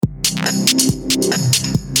Welcome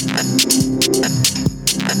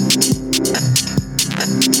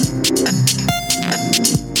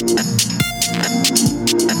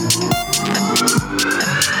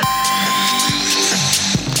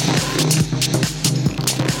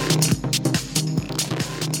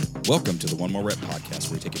to the One More Rep podcast,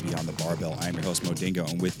 where we take it beyond the barbell. I am your host, Mo Dingo,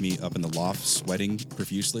 and with me up in the loft, sweating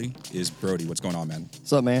profusely, is Brody. What's going on, man?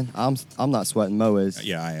 What's up, man? I'm not sweating. Mo is.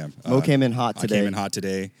 Yeah, I am. Mo came in hot today. I came in hot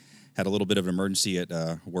today. Had a little bit of an emergency at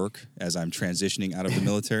work as I'm transitioning out of the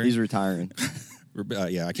military. He's retiring.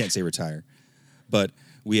 Yeah, I can't say retire. But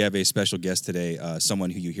we have a special guest today,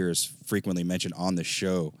 someone who you hear us frequently mention on the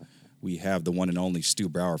show. We have the one and only Stu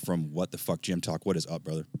Brauer from What the Fuck Gym Talk. What is up,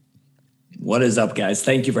 brother? What is up, guys?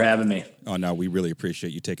 Thank you for having me. Oh, no, we really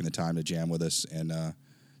appreciate you taking the time to jam with us. And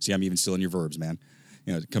see, I'm even still in your verbs, man.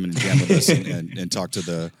 You know, come in and jam with us and talk to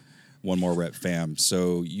the One More Rep fam.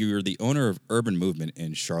 So you're the owner of Urban Movement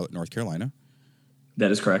in Charlotte, North Carolina. That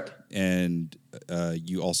is correct. And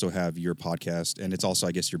you also have your podcast, and it's also,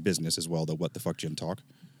 I guess, your business as well, the What the Fuck Gym Talk.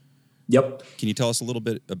 Yep. Can you tell us a little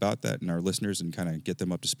bit about that and our listeners and kind of get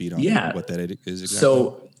them up to speed on what that is exactly?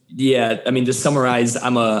 So, yeah, I mean, to summarize,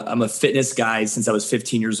 I'm a fitness guy since I was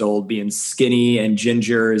 15 years old. Being skinny and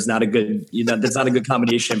ginger is not a good, that's not a good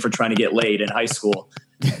combination for trying to get laid in high school.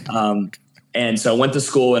 And so I went to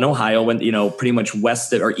school in Ohio, went, pretty much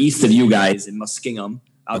east of you guys in Muskingum,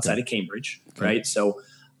 outside of Cambridge. Okay. Right. So,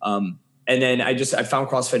 and then I found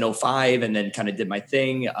CrossFit in 2005 and then kind of did my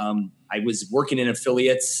thing. I was working in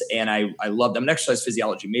affiliates and I loved, I'm an exercise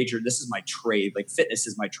physiology major. This is my trade. Like fitness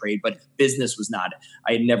is my trade, but business was not.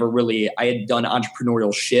 I had done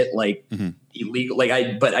entrepreneurial shit, like illegal,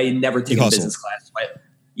 but I had never taken a business class. But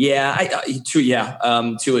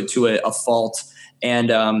to a fault.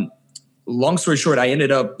 And, long story short, I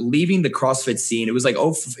ended up leaving the CrossFit scene. It was like,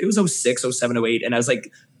 it was 06, 07, 08. And I was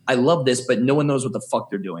like, I love this, but no one knows what the fuck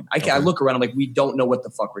they're doing. I look around, I'm like, we don't know what the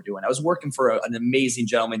fuck we're doing. I was working for an amazing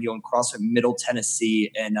gentleman. He owned CrossFit Middle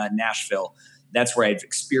Tennessee and Nashville. That's where I've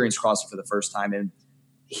experienced CrossFit for the first time. And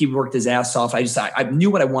he worked his ass off. I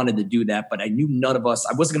knew what I wanted to do that, but I knew I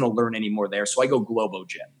wasn't going to learn any more there. So I go Globo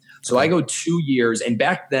Gym. So I go 2 years. And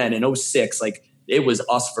back then in 06, like it was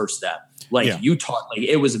us versus them. You taught,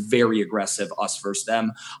 it was very aggressive, us versus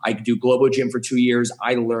them. I do Globo Gym for 2 years.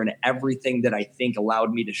 I learned everything that I think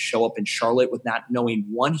allowed me to show up in Charlotte with not knowing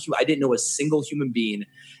I didn't know a single human being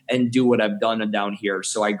and do what I've done down here.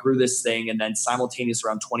 So I grew this thing. And then simultaneously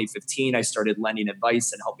around 2015, I started lending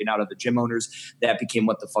advice and helping out other gym owners. That became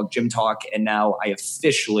What the Fuck Gym Talk. And now I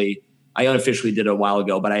unofficially did it a while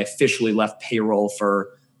ago, but I officially left payroll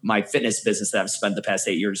for my fitness business that I've spent the past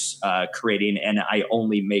 8 years creating. And I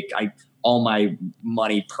only make all my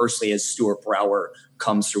money personally as Stuart Brauer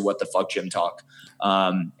comes through What the Fuck Gym Talk.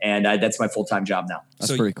 And that's my full-time job now.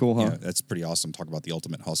 That's pretty cool, huh? Yeah, that's pretty awesome. Talk about the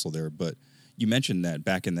ultimate hustle there. But you mentioned that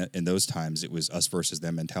back in those times, it was us versus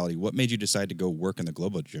them mentality. What made you decide to go work in the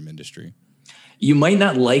global gym industry? You might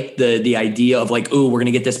not like the idea of we're going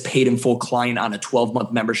to get this paid in full client on a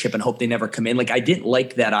 12-month membership and hope they never come in. I didn't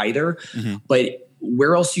like that either, but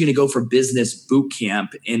where else are you going to go for business boot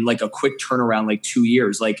camp in a quick turnaround, 2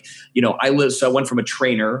 years? I went from a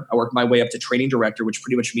trainer, I worked my way up to training director, which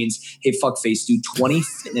pretty much means, hey, fuckface, do 20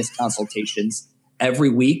 fitness consultations every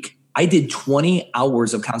week. I did 20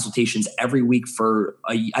 hours of consultations every week for,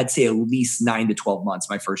 I'd say at least 9 to 12 months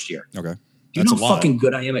my first year. Okay. Do you know how fucking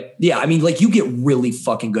good I am at? Yeah. I mean, you get really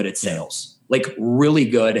fucking good at sales, really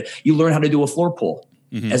good. You learn how to do a floor pull.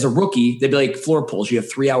 As a rookie, they'd be like, floor pulls. You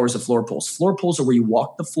have 3 hours of floor pulls. Floor pulls are where you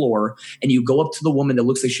walk the floor and you go up to the woman that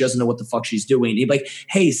looks like she doesn't know what the fuck she's doing. You'd be like,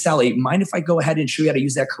 hey, Sally, mind if I go ahead and show you how to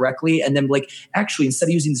use that correctly? And then actually, instead of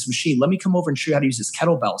using this machine, let me come over and show you how to use this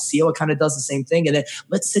kettlebell. See how it kind of does the same thing? And then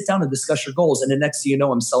let's sit down and discuss your goals. And the next thing you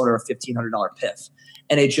know, I'm selling her a $1,500 PIF.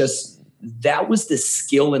 And that was the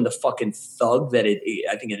skill and the fucking thug that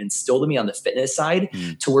I think it instilled in me on the fitness side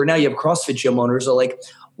to where now you have CrossFit gym owners are like,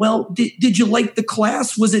 well, did you like the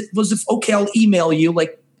class? Was it okay? I'll email you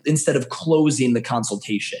instead of closing the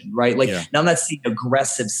consultation, right? Now I'm not seeing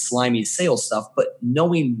aggressive, slimy sales stuff, but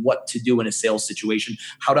knowing what to do in a sales situation,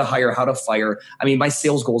 how to hire, how to fire. I mean, my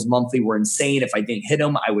sales goals monthly were insane. If I didn't hit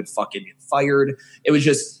them, I would fucking get fired. It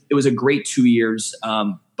was a great 2 years.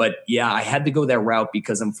 But yeah, I had to go that route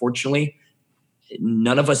because unfortunately,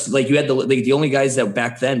 none of us, you had the only guys that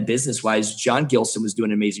back then, business wise, John Gilson was doing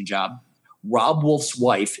an amazing job. Rob Wolf's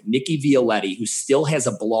wife, Nikki Violetti, who still has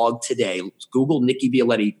a blog today. Google Nikki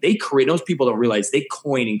Violetti. Those people don't realize they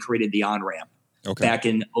coined and created the on-ramp back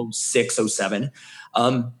in 06, 07.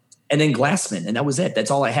 And then Glassman, and that was it. That's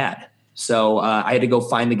all I had. So I had to go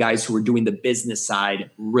find the guys who were doing the business side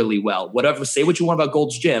really well. Say what you want about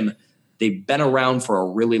Gold's Gym. They've been around for a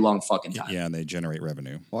really long fucking time. Yeah, and they generate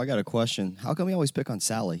revenue. Well, I got a question. How come we always pick on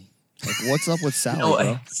Sally? Like, what's up with Sally,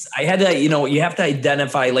 bro? I had to, you have to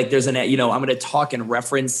identify, like there's I'm going to talk and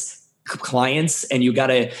reference clients, and you got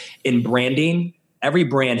to, in branding, every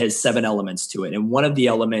brand has 7 elements to it. And one of the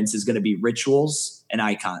elements is going to be rituals and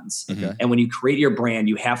icons. Okay. And when you create your brand,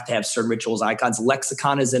 you have to have certain rituals, icons.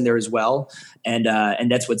 Lexicon is in there as well. And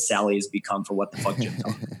that's what Sally has become for What the Fuck Jim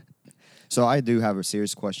Talk. So I do have a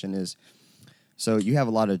serious question is, so you have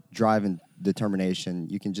a lot of drive and determination.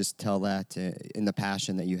 You can just tell that in the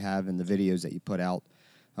passion that you have in the videos that you put out.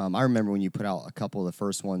 I remember when you put out a couple of the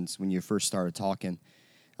first ones when you first started talking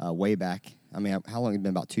way back. I mean, how long has it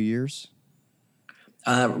been? About 2 years?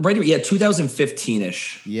 Right. Yeah.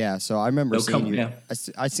 2015-ish. Yeah. So I remember seeing you. Yeah.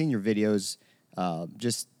 I seen your videos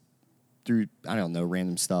just through, I don't know,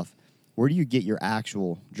 random stuff. Where do you get your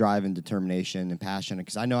actual drive and determination and passion?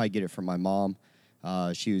 Because I know I get it from my mom.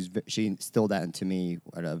 She instilled that into me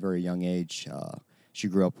at a very young age. She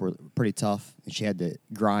grew up pretty tough, and she had to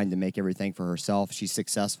grind to make everything for herself. She's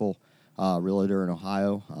successful realtor in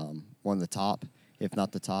Ohio, one of the top, if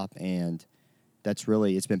not the top, and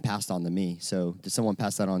it's been passed on to me. So did someone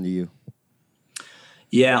pass that on to you?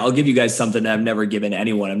 Yeah, I'll give you guys something I've never given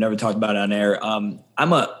anyone. I've never talked about it on air.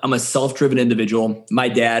 I'm a self-driven individual. My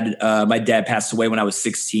dad passed away when I was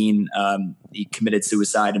 16. He committed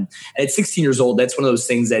suicide, and at 16 years old, that's one of those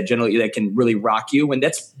things that can really rock you. And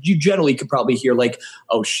you generally could probably hear like,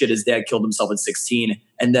 oh shit, his dad killed himself at 16,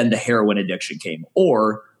 and then the heroin addiction came,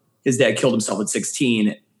 or his dad killed himself at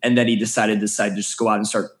 16. And then he decided to just go out and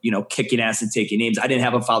start, kicking ass and taking names. I didn't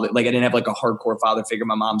have a father, I didn't have like a hardcore father figure.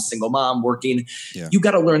 My mom's single mom working. Yeah. You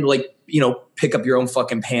got to learn to pick up your own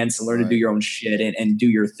fucking pants and learn to do your own shit and do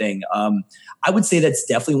your thing. I would say that's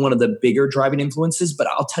definitely one of the bigger driving influences, but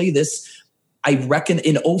I'll tell you this. I reckon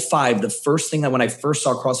in 2005, the first thing when I first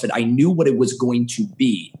saw CrossFit, I knew what it was going to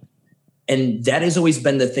be. And that has always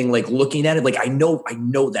been the thing, like looking at it, like I know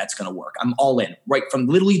that's going to work. I'm all in, right? From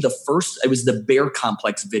literally it was the Bear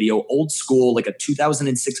Complex video, old school, like a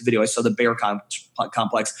 2006 video. I saw the Bear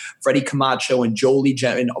Complex, Freddie Camacho and Jolie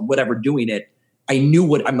and whatever doing it. I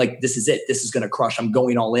knew I'm like, this is it. This is going to crush. I'm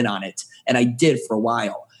going all in on it. And I did for a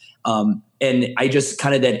while. And I just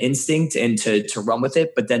kind of that instinct and to run with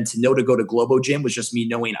it. But then to go to Globo Gym was just me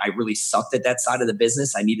knowing I really sucked at that side of the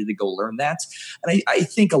business. I needed to go learn that. And I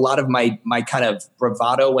think a lot of my kind of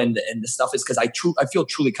bravado and the stuff is because I feel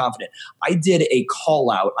truly confident. I did a call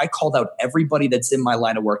out. I called out everybody that's in my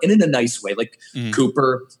line of work, and in a nice way, like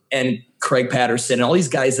Cooper and Craig Patterson and all these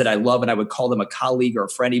guys that I love, and I would call them a colleague or a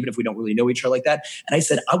friend, even if we don't really know each other like that. And I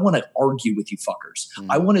said, I want to argue with you fuckers.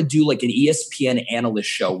 I want to do like an ESPN analyst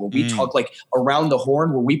show where we talk like around the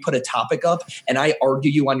horn, where we put a topic up and I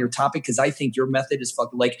argue you on your topic because I think your method is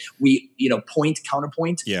fucking like point,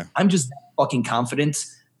 counterpoint. Yeah. I'm just fucking confident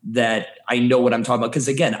that I know what I'm talking about. Because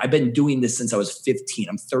again, I've been doing this since I was 15.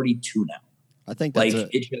 I'm 32 now. I think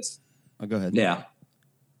that's go ahead. Yeah.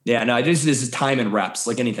 Yeah, no, this is time and reps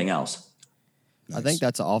like anything else. Nice. I think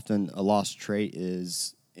that's often a lost trait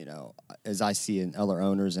is, as I see in other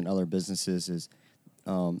owners and other businesses is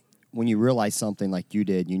when you realize something like you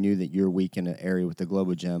did, you knew that you're weak in an area with the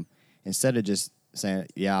Globo Gym. Instead of just saying,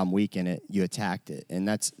 yeah, I'm weak in it, you attacked it. And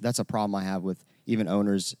that's a problem I have with even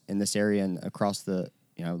owners in this area and across the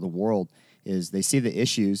world is they see the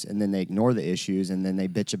issues and then they ignore the issues and then they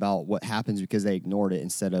bitch about what happens because they ignored it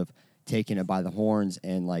instead of taking it by the horns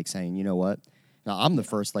and like saying, you know what? Now I'm the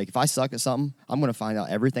first, like if I suck at something, I'm going to find out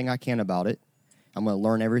everything I can about it. I'm going to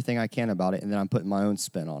learn everything I can about it. And then I'm putting my own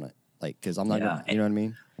spin on it. Like, cause I'm not, you know what I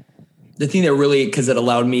mean? The thing that really, because it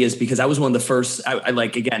allowed me is because I was one of the first, I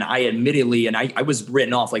admittedly, and I was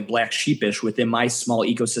written off like black sheepish within my small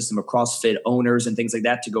ecosystem of CrossFit owners and things like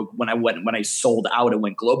that to go when I sold out and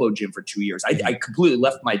went Globo Gym for 2 years. I completely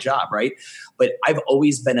left my job, right? But I've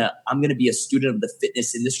always been I'm going to be a student of the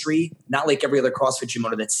fitness industry, not like every other CrossFit gym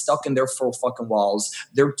owner that's stuck in their four fucking walls.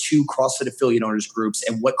 They're 2 CrossFit affiliate owners groups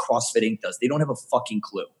and what CrossFit Inc. does. They don't have a fucking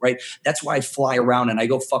clue, right? That's why I fly around and I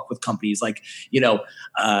go fuck with companies like,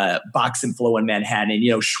 Box and Flow in Manhattan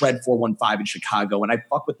and, Shred 415 in Chicago. And I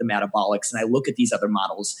fuck with the Metabolics and I look at these other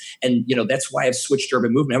models. And, that's why I've switched to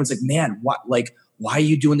urban movement. Everyone's like, man, why are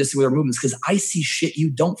you doing this with our movements? Because I see shit you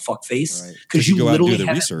don't, fuckface. Because you go literally out and do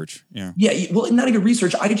the research. Yeah. Yeah. Well, not even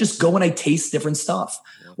research. I just go and I taste different stuff.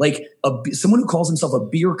 Yeah. Like someone who calls himself a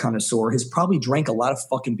beer connoisseur has probably drank a lot of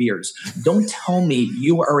fucking beers. Don't tell me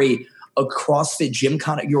you are a CrossFit gym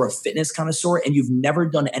you're a fitness connoisseur and you've never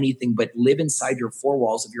done anything but live inside your 4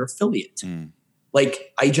 walls of your affiliate.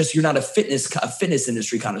 Like you're not a fitness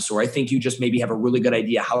industry connoisseur. I think you just maybe have a really good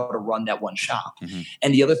idea how to run that one shop.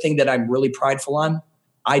 And the other thing that I'm really prideful on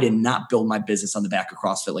I did not build my business on the back of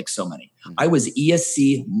CrossFit like so many. I was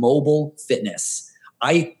ESC Mobile Fitness.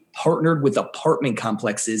 I partnered with apartment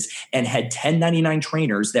complexes and had 1099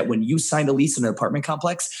 trainers that when you signed a lease in an apartment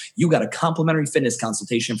complex, you got a complimentary fitness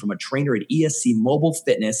consultation from a trainer at ESC Mobile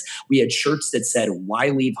Fitness. We had shirts that said, "Why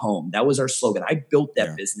leave home?" That was our slogan. I built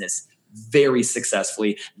that business very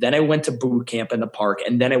successfully. Then I went to boot camp in the park,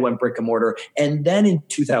 and then I went brick and mortar. And then in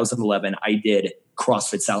 2011, I did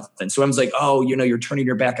CrossFit South End. So I was like, oh, you're turning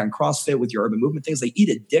your back on CrossFit with your urban movement things. Like, eat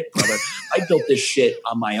a dick, brother. I built this shit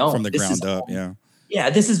on my own. From the ground up, yeah. Yeah,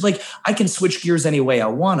 this is like, I can switch gears any way I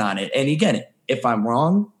want on it. And again, if I'm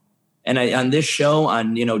wrong, and on this show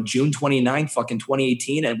on, June 29th, fucking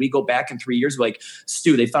 2018, and we go back in 3 years, like,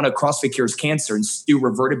 Stu, they found out CrossFit cures cancer, and Stu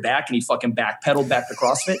reverted back and he fucking backpedaled back to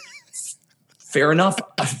CrossFit. Fair enough.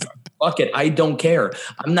 Fuck it. I don't care.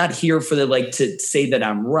 I'm not here for to say that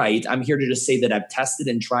I'm right. I'm here to just say that I've tested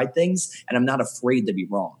and tried things, and I'm not afraid to be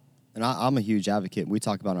wrong. And I'm a huge advocate. We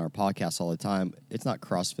talk about on our podcast all the time. It's not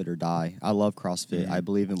CrossFit or die. I love CrossFit. I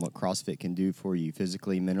believe in what CrossFit can do for you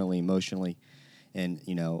physically, mentally, emotionally. And,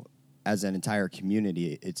 as an entire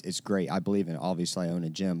community, it's great. I believe in it. Obviously, I own a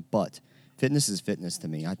gym. But fitness is fitness to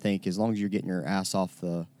me. I think as long as you're getting your ass off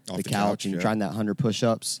the couch and you're trying that 100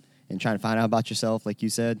 push-ups and trying to find out about yourself, like you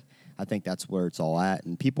said, I think that's where it's all at.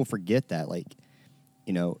 And people forget that.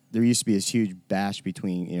 There used to be this huge bash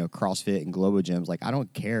between, CrossFit and Globo gyms. Like, I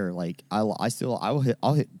don't care. Like, I'll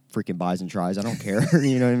hit freaking buys and tries. I don't care.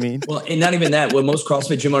 You know what I mean? Well, and not even that. What most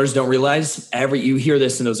CrossFit gym owners don't realize, you hear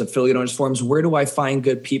this in those affiliate owners forums, where do I find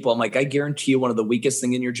good people? I'm like, I guarantee you one of the weakest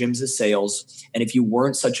thing in your gyms is sales. And if you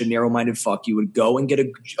weren't such a narrow-minded fuck, you would go and get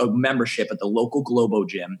a membership at the local Globo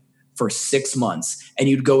gym for 6 months, and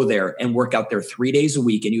you'd go there and work out there 3 days a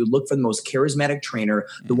week, and you would look for the most charismatic trainer,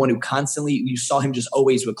 the one who constantly, you saw him just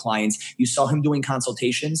always with clients, you saw him doing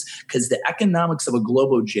consultations, because the economics of a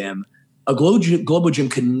Globo gym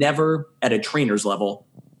could never at a trainer's level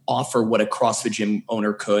offer what a CrossFit gym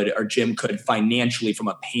owner could or gym could financially from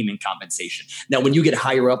a payment compensation. Now, when you get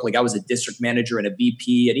higher up, like I was a district manager and a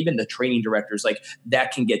VP and even the training directors, like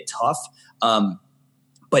that can get tough.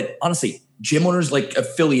 But honestly, gym owners, like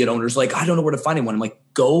affiliate owners, like, I don't know where to find anyone. I'm like,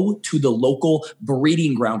 go to the local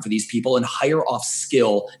breeding ground for these people and hire off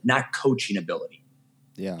skill, not coaching ability.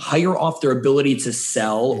 Yeah. Hire off their ability to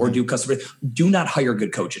sell or do customer. Do not hire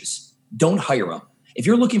good coaches. Don't hire them. If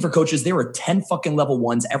you're looking for coaches, there are 10 fucking level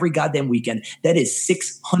ones every goddamn weekend. That is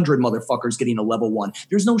 600 motherfuckers getting a level one.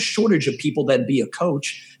 There's no shortage of people that be a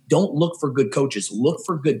coach. Don't look for good coaches. Look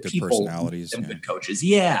for good people. Personalities. And good coaches.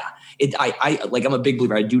 Yeah. I'm a big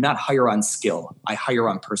believer. I do not hire on skill. I hire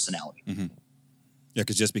on personality. Mm-hmm. Yeah,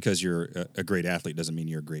 because just because you're a great athlete doesn't mean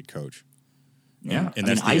you're a great coach. Yeah. And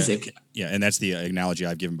that's Isaac. And that's the analogy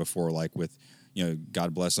I've given before, like with,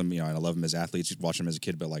 God bless them, and I love them as athletes, watching them as a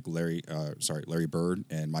kid, but like Larry Bird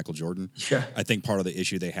and Michael Jordan. Yeah. I think part of the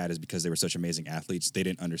issue they had is because they were such amazing athletes, they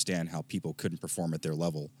didn't understand how people couldn't perform at their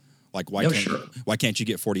level. Like, why can't you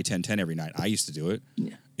get 40-10-10 every night? I used to do it.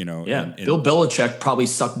 Yeah. Yeah. And Bill Belichick probably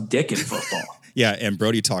sucked dick in football. Yeah, and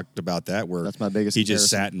Brody talked about that, where that's my biggest he comparison. just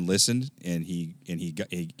sat and listened, and he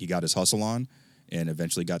got his hustle on, and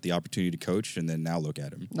eventually got the opportunity to coach, and then now look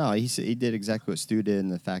at him. No, he did exactly what Stu did, in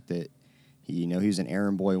the fact that he was an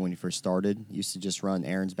errand boy when he first started. He used to just run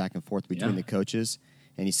errands back and forth between the coaches,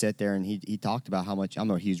 and he sat there and he talked about how much. I'm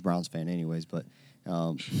a huge Browns fan, anyways, but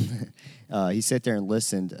he sat there and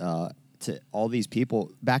listened to all these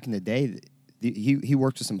people back in the day. He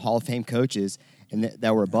worked with some Hall of Fame coaches and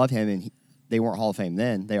that were above him, and they weren't Hall of Fame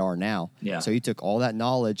then; they are now. Yeah. So he took all that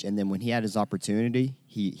knowledge, and then when he had his opportunity,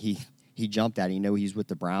 he jumped at it. He's with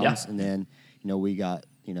the Browns, and then we got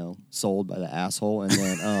sold by the asshole, and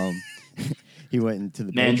then he went into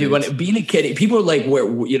the Patriots. Dude, being a kid, people are like, "Where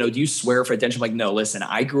do you swear for attention?" I'm like, no, listen,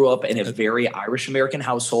 I grew up in a very Irish American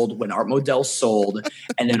household when Art Modell sold,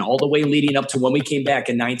 and then all the way leading up to when we came back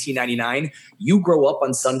in 1999. You grow up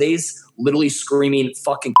on Sundays literally screaming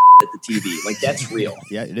 "fucking" at the TV. Like, that's real.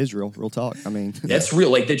 Yeah, it is real talk. I mean, that's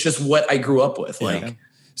real. Like, that's just what I grew up with. Like. Yeah.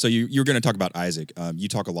 So you're going to talk about Isaac. You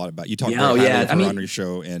talk a lot about very highly on your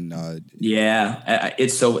show, and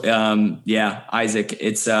it's so Isaac.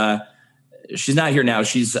 It's she's not here now.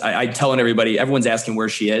 I'm telling everybody, everyone's asking where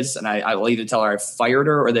she is, and I'll either tell her I fired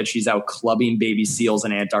her or that she's out clubbing baby seals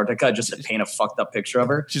in Antarctica just to paint a fucked up picture of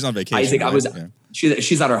her. She's on vacation. Isaac, right?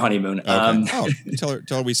 she's on her honeymoon. Okay. Tell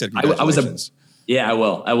her we said congratulations. I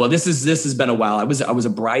will. This has been a while. I was a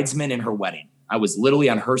bridesman in her wedding. I was literally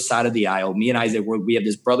on her side of the aisle. Me and Isaac, we have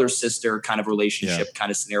this brother-sister kind of relationship kind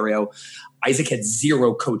of scenario. Isaac had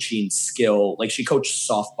zero coaching skill. Like, she coached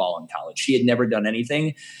softball in college. She had never done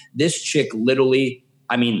anything. This chick literally,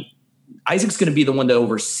 I Isaac's going to be the one to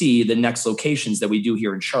oversee the next locations that we do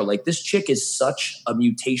here in Charlotte. Like, this chick is such a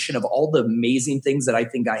mutation of all the amazing things that I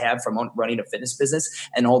think I have from running a fitness business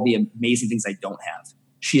and all the amazing things I don't have.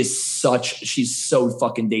 She's so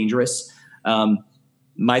fucking dangerous.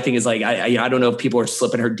 My thing is like, I don't know if people are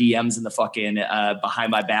slipping her DMs in the fucking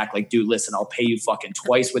behind my back. Like, dude, listen, I'll pay you fucking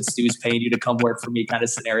twice what Stu's paying you to come work for me kind of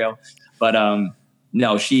scenario. But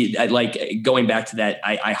no, going back to that,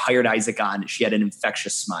 I hired Isaac on. She had an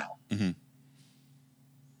infectious smile. Mm-hmm.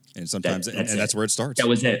 And sometimes, that's where it starts. That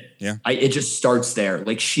was it. Yeah. It just starts there.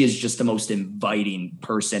 Like, she is just the most inviting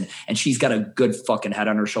person, and she's got a good fucking head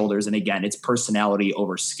on her shoulders. And again, it's personality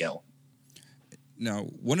over skill. Now,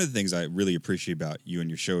 one of the things I really appreciate about you and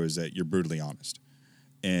your show is that you're brutally honest.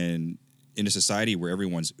 And in a society where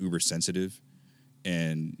everyone's uber sensitive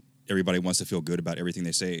and everybody wants to feel good about everything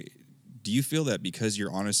they say, do you feel that because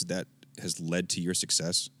you're honest, that has led to your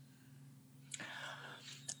success?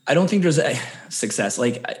 I don't think there's a success.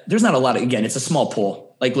 Like, there's not a lot of, again, it's a small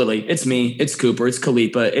pool. Like, Lily, it's me, it's Cooper, it's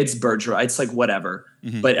Kalipa, it's Berger, it's like whatever.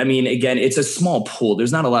 Mm-hmm. But I mean, again, it's a small pool.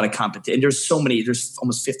 There's not a lot of competition. There's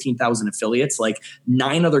almost 15,000 affiliates, like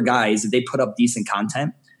 9 other guys that they put up decent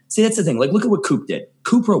content. See, that's the thing. Like, look at what Coop did.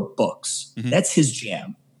 Coop wrote books. Mm-hmm. That's his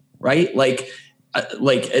jam, right? Like,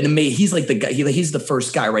 he's like the guy. He's the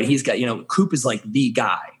first guy, right? He's got, Coop is like the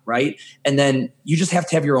guy, right? And then you just have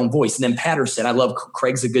to have your own voice. And then Patterson, I love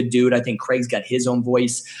Craig's a good dude. I think Craig's got his own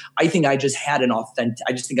voice. I think I just had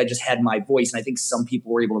I just think I just had my voice, and I think some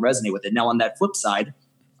people were able to resonate with it. Now, on that flip side,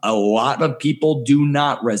 a lot of people do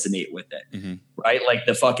not resonate with it, mm-hmm. right? Like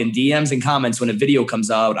the fucking DMs and comments when a video comes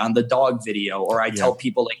out on the dog video, or I tell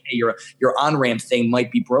people like, hey, your on-ramp thing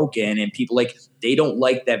might be broken, and people like, they don't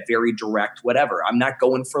like that very direct whatever. I'm not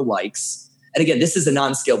going for likes. And again, this is a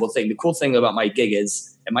non-scalable thing. The cool thing about my gig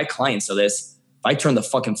is, and my clients know this, if I turn the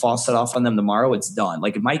fucking faucet off on them tomorrow, it's done.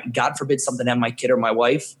 Like, if God forbid something happened to my kid or my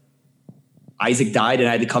wife, Isaac died and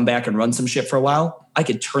I had to come back and run some shit for a while, I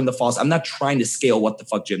could turn the faucet. I'm not trying to scale What the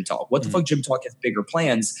Fuck Gym Talk. What the Fuck Gym Talk has bigger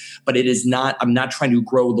plans, but it is not, I'm not trying to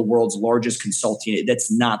grow the world's largest consulting.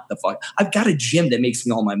 That's not the fuck. I've got a gym that makes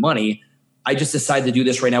me all my money. I just decided to do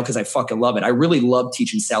this right now because I fucking love it. I really love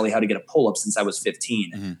teaching Sally how to get a pull-up since I was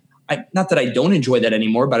 15. Mm-hmm. Not that I don't enjoy that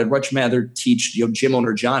anymore, but I'd much rather teach gym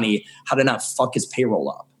owner Johnny how to not fuck his payroll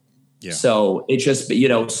up. Yeah. So it just,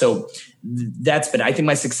 so that's been, I think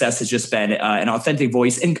my success has just been an authentic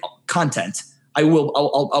voice and content.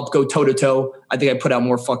 I'll go toe to toe. I think I put out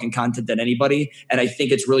more fucking content than anybody. And I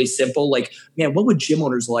think it's really simple. Like, man, what would gym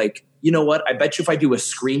owners like? You know what? I bet you if I do a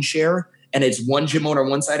screen share and it's one gym owner on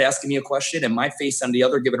one side asking me a question and my face on the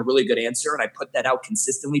other giving a really good answer, and I put that out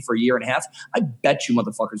consistently for a year and a half, I bet you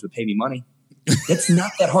motherfuckers would pay me money. It's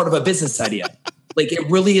not that hard of a business idea. Like, it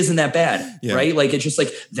really isn't that bad, right? Like, it's just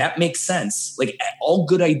like, that makes sense. Like, all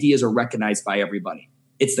good ideas are recognized by everybody.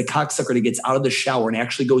 It's the cocksucker that gets out of the shower and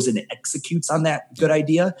actually goes and executes on that good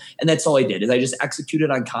idea. And that's all I did, is I just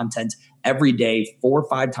executed on content every day, 4 or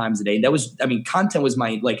 5 times a day. And that was, content was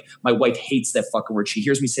my wife hates that fucking word. She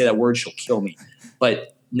hears me say that word, she'll kill me.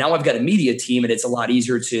 But now I've got a media team and it's a lot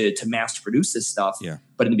easier to mass produce this stuff. Yeah.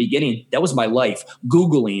 But in the beginning, that was my life.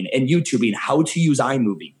 Googling and YouTubing how to use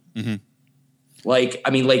iMovie. Mm-hmm.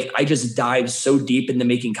 I just dived so deep into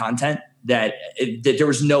making content that there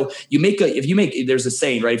was no, there's a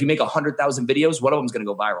saying, right? If you make 100,000 videos, one of them is going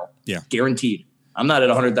to go viral. Yeah. Guaranteed. I'm not at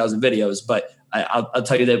 100,000 videos, but I'll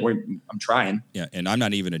tell you that I'm trying. Yeah. And I'm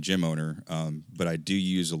not even a gym owner, but I do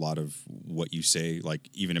use a lot of what you say, like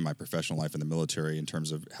even in my professional life in the military, in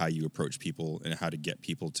terms of how you approach people and how to get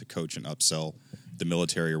people to coach and upsell the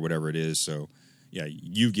military or whatever it is. So yeah,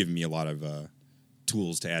 you've given me a lot of,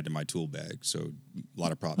 tools to add to my tool bag. So a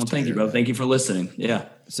lot of props. Well, thank you, bro. Thank you for listening. Yeah.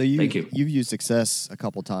 So you've used success a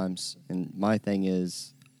couple times. And my thing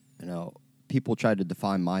is, people try to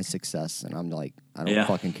define my success and I'm like, I don't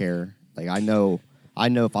fucking care. Like, I know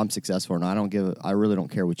if I'm successful or not. I really don't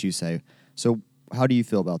care what you say. So how do you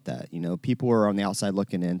feel about that? People are on the outside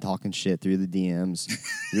looking in, talking shit through the DMs.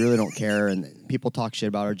 You really don't care. And people talk shit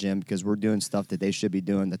about our gym because we're doing stuff that they should be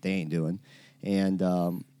doing that they ain't doing.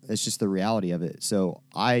 And, it's just the reality of it. So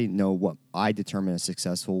I know what I determine as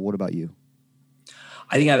successful. What about you?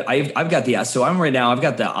 I think I've got I've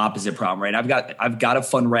got the opposite problem, right? I've got to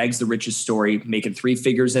fund Rags the Richest story, making 3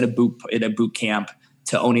 figures in a boot camp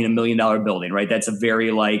to owning $1 million building, right? That's a very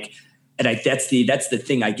that's the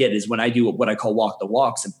thing I get is when I do what I call walk the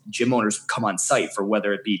walks, and gym owners come on site for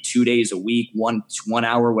whether it be 2 days a week, 1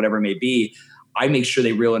 hour, whatever it may be. I make sure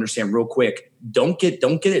they really understand real quick. Don't get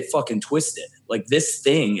it fucking twisted. Like, this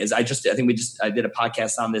thing is, I did a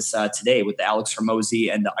podcast on this today with the Alex Hermosi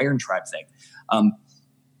and the Iron Tribe thing.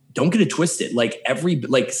 don't get it twisted. Like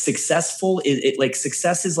successful is like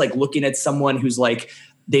success is like looking at someone who's like,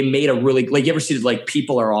 they made a really, like, you ever see like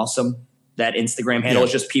People Are Awesome? That Instagram handle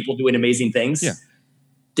is just people doing amazing things. Yeah.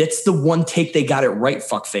 That's the one take they got it right,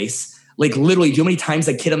 fuckface. Like literally, do you know how many times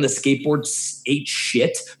that kid on the skateboard ate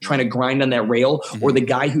shit trying to grind on that rail? Or the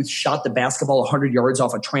guy who shot the basketball 100 yards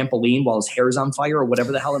off a trampoline while his hair's on fire or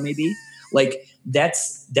whatever the hell it may be? Like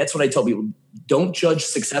that's what I tell people. Don't judge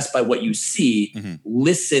success by what you see.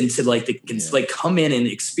 Listen to like come in and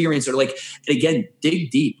experience or like, and again,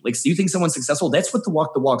 dig deep. Like, so you think someone's successful? That's what the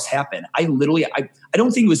walks happen. I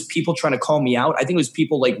don't think it was people trying to call me out. I think it was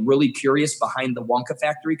people like really curious behind the Wonka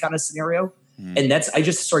factory kind of scenario. And I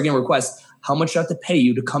just started getting requests. How much do I have to pay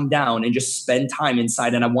you to come down and just spend time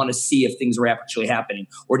inside? And I want to see if things are actually happening.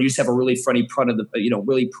 Or do you just have a really funny front of the,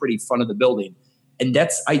 really pretty front of the building? And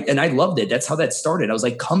I loved it. That's how that started. I was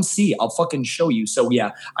like, come see, I'll fucking show you. So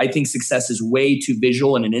yeah, I think success is way too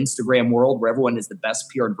visual in an Instagram world where everyone is the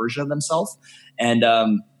best PR version of themselves. And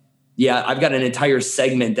yeah, I've got an entire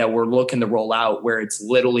segment that we're looking to roll out where it's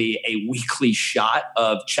literally a weekly shot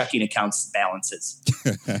of checking accounts balances,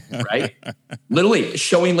 right? Literally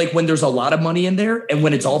showing like when there's a lot of money in there and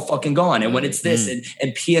when it's all fucking gone and when it's this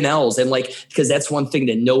and P&Ls and like, because that's one thing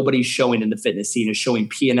that nobody's showing in the fitness scene is showing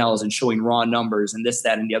P&Ls and showing raw numbers and this,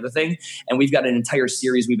 that, and the other thing. And we've got an entire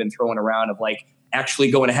series we've been throwing around of like,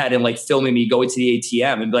 actually going ahead and like filming me going to the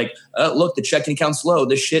ATM and be like, look, the checking account's low.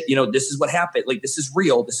 This shit, this is what happened. Like, this is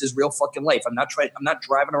real. This is real fucking life. I'm not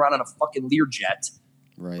driving around on a fucking Learjet.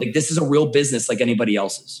 Right. Like, this is a real business like anybody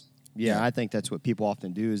else's. Yeah, I think that's what people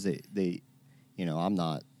often do is they I'm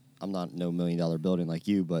not no $1 million building like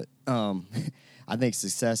you, but I think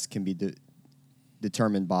success can be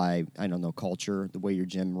determined by, I don't know, culture, the way your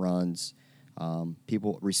gym runs.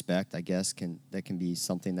 People respect, I guess, can be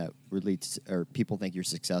something that really, or people think you're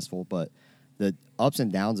successful, but the ups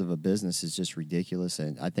and downs of a business is just ridiculous.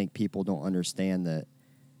 And I think people don't understand that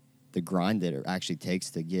the grind that it actually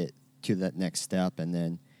takes to get to that next step. And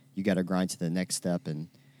then you got to grind to the next step and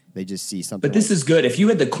they just see something. But this is good. If you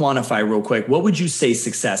had to quantify real quick, what would you say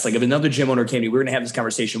success? Like if another gym owner came to you, we're going to have this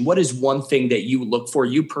conversation. What is one thing that you look for,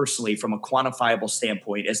 you personally, from a quantifiable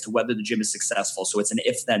standpoint as to whether the gym is successful? So it's an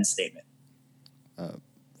if-then statement.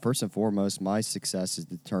 First and foremost, my success is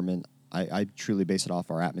determined. I truly base it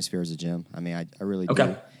off our atmosphere as a gym. I mean, I really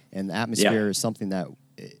do. And the atmosphere is something that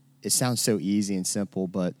it sounds so easy and simple,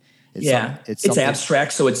 but it's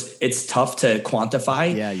abstract, so it's tough to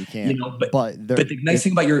quantify. Yeah, you can't. But the nice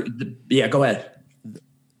thing about go ahead.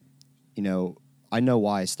 I know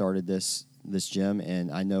why I started this gym,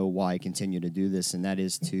 and I know why I continue to do this, and that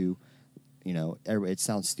is to, it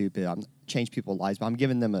sounds stupid. I'm change people's lives, but I'm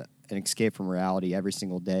giving them an escape from reality every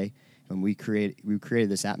single day. And we created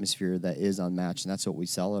this atmosphere that is unmatched, and that's what we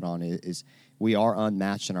sell it on. Is we are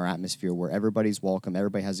unmatched in our atmosphere where everybody's welcome,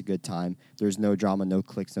 everybody has a good time. There's no drama, no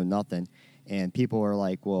clicks, no nothing. And people are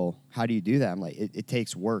like, "Well, how do you do that?" I'm like, "It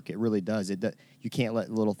takes work. It really does. You can't let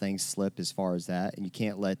little things slip as far as that, and you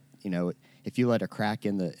can't let if you let a crack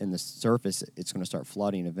in the surface, it's going to start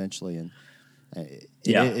flooding eventually." And it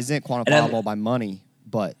isn't quantifiable by money,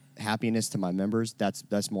 but happiness to my members,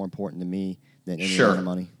 that's more important to me than any other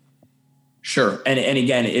money. Sure. And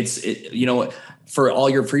again,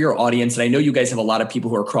 for your audience, and I know you guys have a lot of people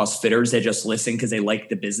who are CrossFitters that just listen because they like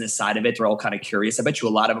the business side of it. They're all kind of curious. I bet you a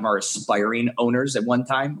lot of them are aspiring owners at one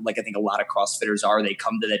time. Like I think a lot of CrossFitters are. They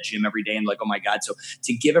come to that gym every day and like, oh my God. So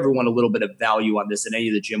to give everyone a little bit of value on this and any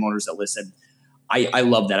of the gym owners that listen, I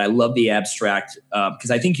love that. I love the abstract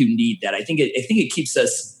because I think you need that. I think it keeps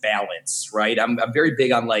us balanced, right? I'm very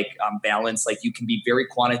big on balance. Like you can be very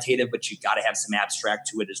quantitative, but you got to have some abstract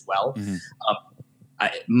to it as well. Mm-hmm.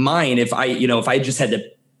 If I just had to,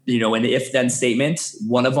 an if-then statement,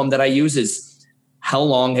 one of them that I use is how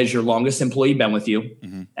long has your longest employee been with you,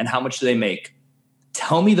 mm-hmm. and how much do they make?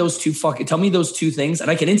 Tell me those two things,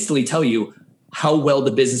 and I can instantly tell you how well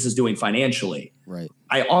the business is doing financially. Right.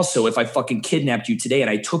 I also, if I fucking kidnapped you today and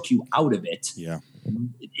I took you out of it,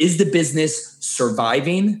 is the business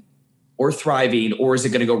surviving or thriving, or is it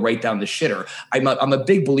going to go right down the shitter? I'm a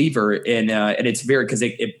big believer in, and it's very, because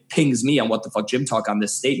it pings me on What the Fuck Gym Talk on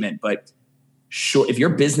this statement, but sure, if your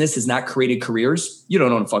business has not created careers, you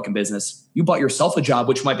don't own a fucking business. You bought yourself a job,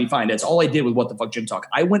 which might be fine. That's all I did with What the Fuck Gym Talk.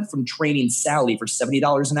 I went from training Sally for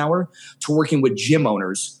 $70 an hour to working with gym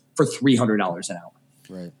owners for $300 an hour.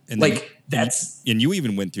 Right. And and you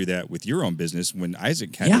even went through that with your own business when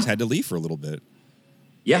Isaac had to leave for a little bit.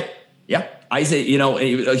 Yeah. Yeah. Isaac,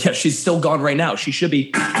 she's still gone right now. She should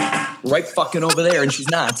be right fucking over there, and she's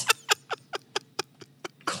not.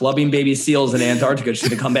 clubbing baby seals in Antarctica should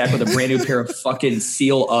have come back with a brand new pair of fucking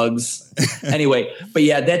seal Uggs. Anyway, but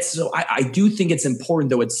yeah, I do think it's important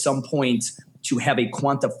though at some point to have a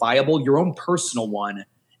quantifiable, your own personal one.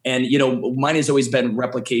 And, mine has always been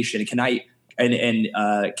replication. Can I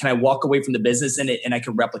walk away from the business and I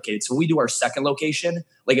can replicate it? So when we do our second location,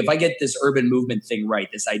 like if I get this urban movement thing right,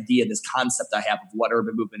 this idea, this concept I have of what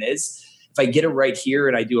urban movement is, if I get it right here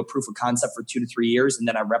and I do a proof of concept for 2 to 3 years and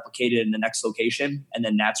then I replicate it in the next location and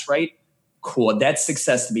then that's right, cool. That's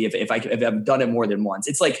success to me if I've done it more than once.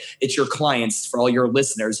 It's like, it's your clients, for all your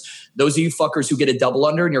listeners, those of you fuckers who get a double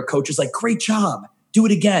under and your coach is like, great job, do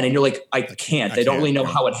it again. And you're like, I can't. They don't really know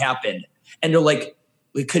how it happened. And they're like,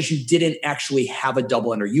 because you didn't actually have a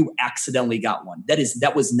double under. You accidentally got one.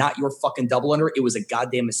 That was not your fucking double under. It was a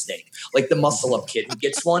goddamn mistake. Like the muscle up kid who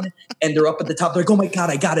gets one and they're up at the top. They're like, oh my God,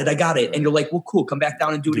 I got it. And you're like, well, cool. Come back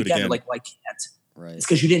down and do it again. They're like, well, I can't. Right. It's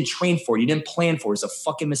because you didn't train for it. You didn't plan for it. It's a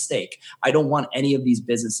fucking mistake. I don't want any of these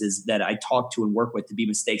businesses that I talk to and work with to be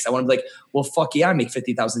mistakes. I want to be like, well, fuck yeah, I make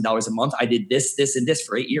 $50,000 a month. I did this, this, and this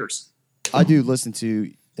for 8 years. I do listen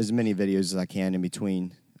to as many videos as I can in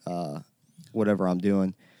between whatever I'm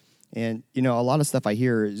doing. And, a lot of stuff I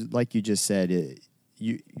hear is, like you just said,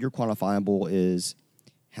 your quantifiable is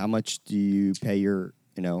how much do you pay your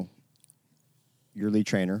lead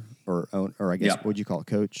trainer or I guess, what'd you call it,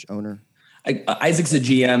 coach, owner? Isaac's a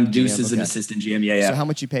GM, Deuce is an assistant GM. Yeah. So how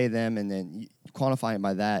much you pay them and then you quantify it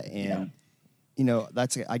by that. And,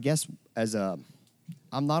 that's, I guess,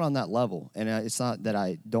 I'm not on that level. And it's not that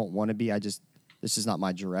I don't want to be. This is not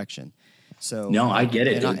my direction. So no, I get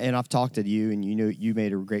it. And I've talked to you, and you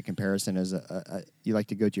made a great comparison as you like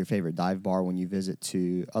to go to your favorite dive bar when you visit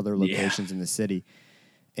to other locations in the city,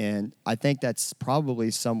 and I think that's probably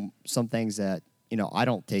some things that I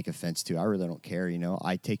don't take offense to. I really don't care.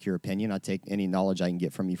 I take your opinion. I take any knowledge I can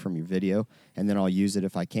get from your video, and then I'll use it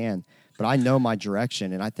if I can. But I know my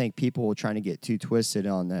direction, and I think people are trying to get too twisted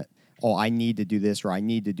on that. Oh, I need to do this or I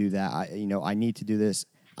need to do that. I need to do this.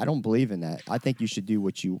 I don't believe in that. I think you should do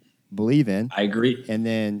what you believe in. I agree. And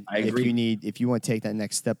then if you want to take that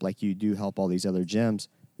next step, like you do help all these other gyms,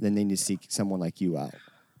 then they need to seek someone like you out.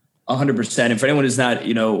 100%. And for anyone who's not,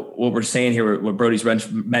 what we're saying here, what Brody's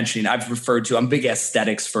mentioning, I'm a big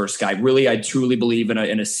aesthetics first guy. Really, I truly believe in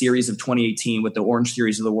a series of 2018 with the Orange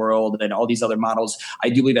Series of the world and all these other models. I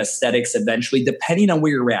do believe aesthetics eventually, depending on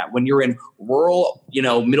where you're at. When you're in rural,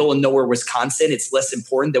 middle of nowhere, Wisconsin, it's less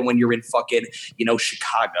important than when you're in fucking,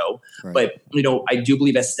 Chicago. Right. But, I do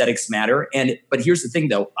believe aesthetics matter. But here's the thing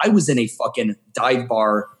though, I was in a fucking dive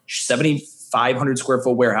bar, 7,500 square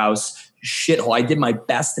foot warehouse, shithole. I did my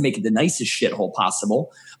best to make it the nicest shithole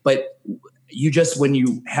possible. But when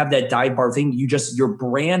you have that dive bar thing, your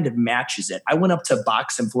brand matches it. I went up to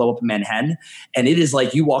Box and Flow up in Manhattan, and it is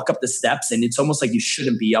like you walk up the steps and it's almost like you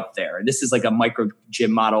shouldn't be up there. And this is like a micro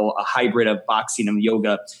gym model, a hybrid of boxing and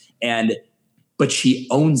yoga. But she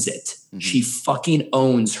owns it. Mm-hmm. She fucking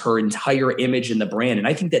owns her entire image in the brand. And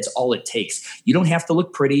I think that's all it takes. You don't have to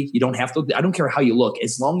look pretty. You don't have to, I don't care how you look,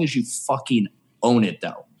 as long as you fucking own it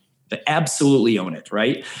though. Absolutely own it,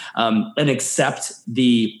 right? And accept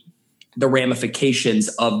the ramifications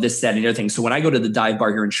of this, that, and the other thing. So when I go to the dive bar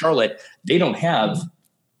here in Charlotte, they don't have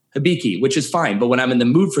Hibiki, which is fine. But when I'm in the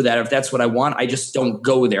mood for that, if that's what I want, I just don't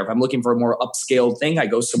go there. If I'm looking for a more upscale thing, I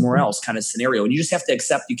go somewhere else kind of scenario. And you just have to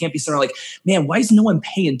accept, you can't be somewhere like, man, why is no one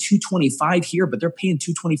paying $225 here, but they're paying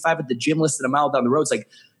 $225 at the gym listed a mile down the road? It's like,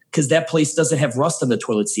 because that place doesn't have rust on the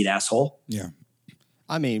toilet seat, asshole. Yeah.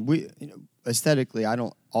 I mean, aesthetically,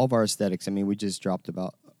 all of our aesthetics. I mean, we just dropped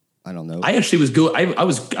about, I don't know. I actually was good. I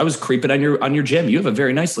was creeping on your gym. You have a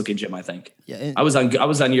very nice looking gym, I think. Yeah. I was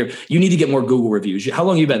on your. You need to get more Google reviews. How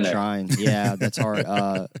long have you been there? Trying. Yeah, that's hard.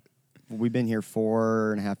 We've been here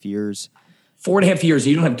 4.5 years. 4.5 years.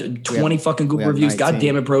 You don't have 20 fucking Google reviews. 19. God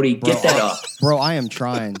damn it, Brody, get that up, bro. I am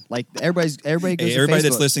trying. Like everybody goes. Hey, everybody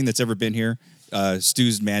that's listening that's ever been here,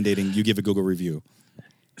 Stu's mandating you give a Google review.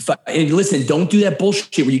 And listen, don't do that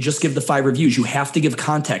bullshit where you just give the 5 reviews. You have to give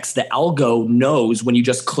context. The algo knows when you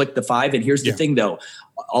just click the 5. And here's the thing, though.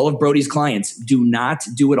 All of Brody's clients, do not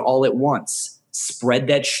do it all at once. Spread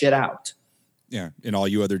that shit out. Yeah. And all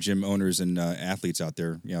you other gym owners and athletes out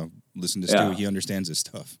there, listen to Stu. He understands this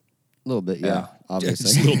stuff. A little bit, yeah,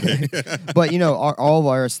 obviously. Just a little bit. But, all of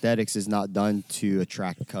our aesthetics is not done to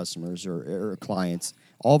attract customers or clients.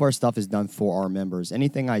 All of our stuff is done for our members.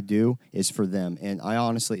 Anything I do is for them. And I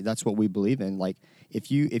honestly, that's what we believe in. Like,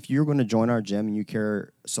 if you're going to join our gym and you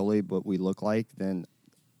care solely what we look like, then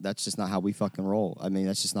that's just not how we fucking roll. I mean,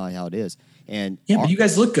 that's just not how it is. And but you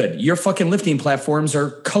guys look good. Your fucking lifting platforms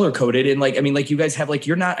are color coded. And you guys have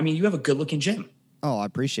you have a good looking gym. Oh, I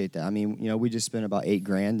appreciate that. I mean, we just spent about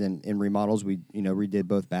 $8,000 in remodels. We, redid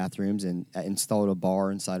both bathrooms and installed a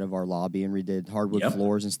bar inside of our lobby and redid hardwood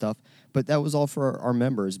floors and stuff. But that was all for our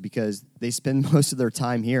members because they spend most of their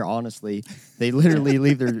time here. Honestly, they literally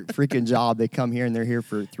leave their freaking job. They come here and they're here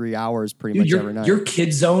for 3 hours pretty much every night. Your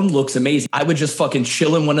kid zone looks amazing. I would just fucking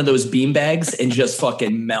chill in one of those bean bags and just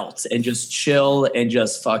fucking melt and just chill and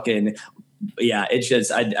just fucking, it's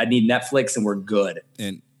just, I need Netflix and we're good.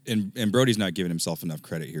 And Brody's not giving himself enough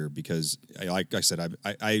credit here because, like I said,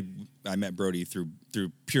 I met Brody through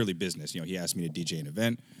purely business. He asked me to DJ an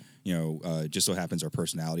event. Just so happens our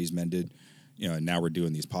personalities mended. And now we're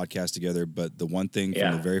doing these podcasts together. But the one thing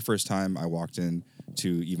from the very first time I walked in to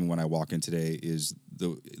even when I walk in today is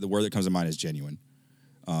the word that comes to mind is genuine.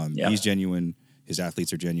 He's genuine. His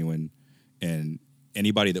athletes are genuine, and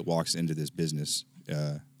anybody that walks into this business.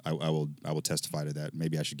 I will testify to that.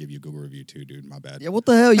 Maybe I should give you a Google review too, dude. My bad. Yeah, what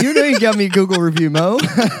the hell? You know you got me a Google review, Mo.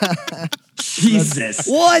 Jesus.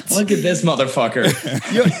 What? Look at this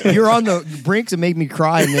motherfucker. You're on the brink to make me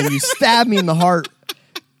cry, and then you stab me in the heart.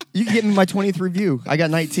 You can get me my 20th review. I got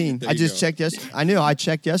 19. I just checked yesterday. I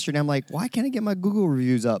checked yesterday. I'm like, why can't I get my Google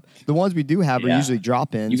reviews up? The ones we do have are usually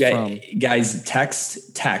drop-ins. Guys,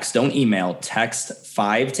 text. Don't email. Text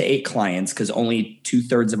 5 to 8 clients because only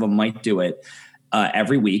 2/3 of them might do it.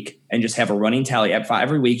 Every week and just have a running tally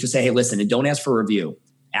every week. Just say, hey, listen, and don't ask for a review.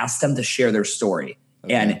 Ask them to share their story.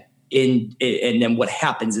 Okay. And then what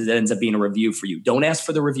happens is it ends up being a review for you. Don't ask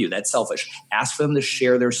for the review. That's selfish. Ask for them to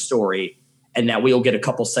share their story. And that way you'll get a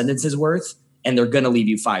couple sentences worth and they're going to leave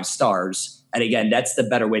you 5 stars. And again, that's the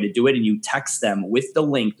better way to do it. And you text them with the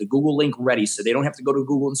link, the Google link ready. So they don't have to go to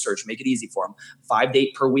Google and search. Make it easy for them. 5 to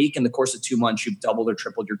 8 per week. In the course of 2 months, you've doubled or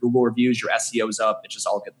tripled your Google reviews. Your SEO's up. It's just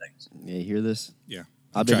all good things. Yeah, you hear this? Yeah.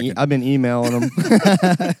 I've been emailing them.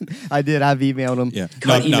 I've emailed them. Yeah.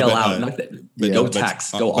 Cut email out. Go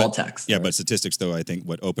text. Go all text. Yeah, but statistics, though, I think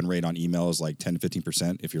open rate on email is like 10 to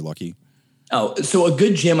 15% if you're lucky. Oh, so a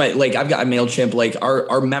good gym, I've got a MailChimp, like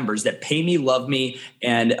our members that pay me, love me,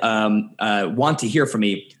 and want to hear from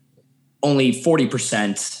me, only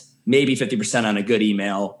 40%, maybe 50% on a good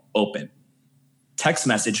email open. Text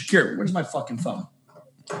message, here, where's my fucking phone?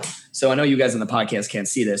 So I know you guys on the podcast can't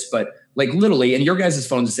see this, but like literally, and your guys'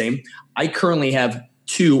 phone's the same, I currently have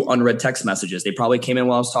 2 unread text messages. They probably came in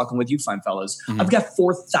while I was talking with you, fine fellas. Mm-hmm. I've got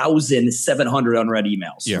 4,700 unread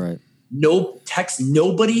emails. Yeah. Right. No text,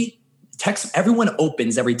 nobody... Text, everyone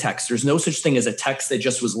opens every text. There's no such thing as a text that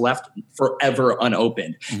just was left forever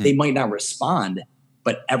unopened. Mm-hmm. They might not respond,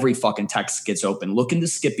 but every fucking text gets open. Look into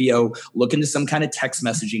Scipio, look into some kind of text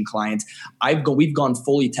messaging client. We've gone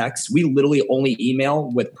fully text. We literally only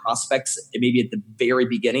email with prospects maybe at the very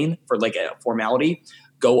beginning for like a formality.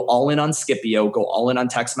 Go all in on Scipio, go all in on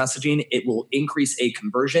text messaging. It will increase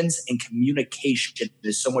conversions, and communication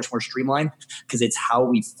is so much more streamlined because it's how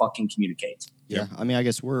we fucking communicate. Yeah. I mean, I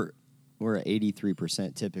guess we're at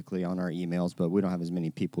 83% typically on our emails, but we don't have as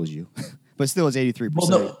many people as you. But still, it's 83%.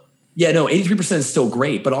 Well, 83% is still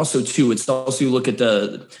great. But also, too, it's also you look at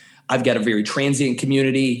I've got a very transient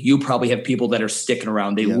community. You probably have people that are sticking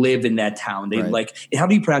around. They live in that town. They how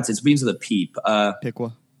do you pronounce it? It begins with a peep.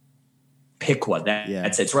 Piqua.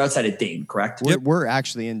 That's it. It's right outside of Dayton, correct? We're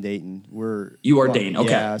actually in Dayton. You are Dayton,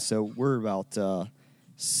 okay. Yeah, so we're about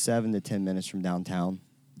 7 to 10 minutes from downtown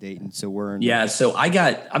Dayton. So we're in. So I've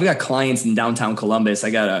got clients in downtown Columbus. I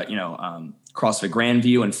got a CrossFit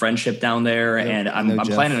Grandview and Friendship down there, and I'm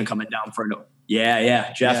planning on coming down for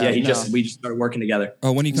Jeff. We just started working together.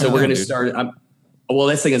 Oh, when you come so down, we're going to start. Well,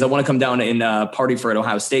 this thing is I want to come down and party for an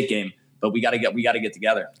Ohio State game, but we got to get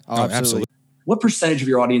together. Oh, absolutely. What percentage of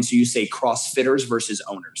your audience do you say CrossFitters versus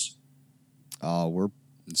owners? We're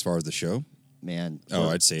as far as the show, man.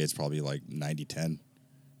 I'd say it's probably like 90-10.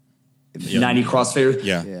 90 CrossFitters.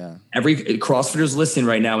 Yeah. Every CrossFitters listening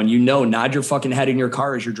right now, and nod your fucking head in your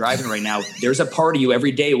car as you're driving right now. There's a part of you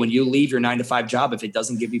every day when you leave your 9-to-5 job, if it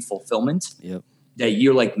doesn't give you fulfillment, that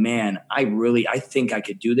you're like, man, I think I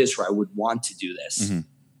could do this, or I would want to do this. Mm-hmm.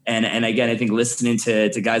 And again, I think listening to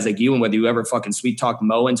guys like you, and whether you ever fucking sweet talk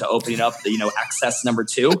Mo into opening up the, access number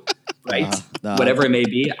 2, right? Whatever it may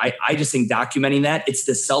be. I just think documenting that, it's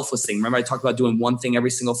the selfless thing. Remember I talked about doing one thing every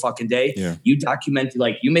single fucking day? Yeah. You document,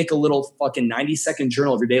 you make a little fucking 90-second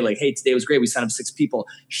journal of your day. Like, hey, today was great. We signed up 6 people.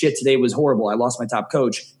 Shit, today was horrible. I lost my top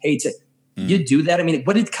coach. Hey, you do that. I mean,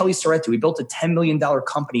 what did Kelly Starrett do? He built a $10 million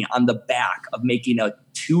company on the back of making a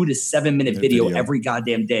 2 to 7 minute video every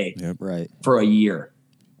goddamn day for a year.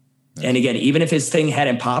 And again, even if his thing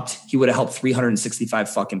hadn't popped, he would have helped 365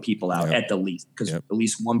 fucking people out at the least, because at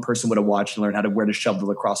least one person would have watched and learned where to shove the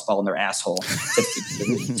lacrosse ball in their asshole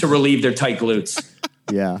to relieve their tight glutes.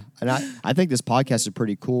 Yeah. And I think this podcast is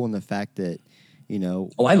pretty cool in the fact that,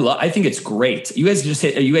 I think it's great. You guys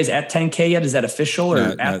are you guys at 10K yet? Is that official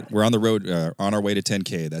or we're on the road, on our way to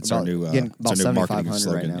 10K. That's our new marketing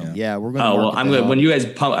slogan. Right now. Yeah, we're going to. Oh well, I'm going. When you guys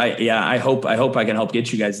pump, I hope I can help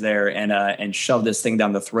get you guys there and shove this thing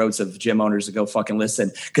down the throats of gym owners to go fucking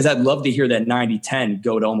listen, because I'd love to hear that 90-10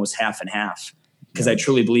 go to almost half and half, because I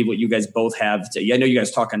truly believe what you guys both have. I know you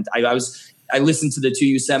guys talk on. I listened to the two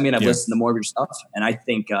you sent me, and I've listened to more of your stuff, and I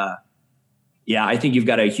think. I think you've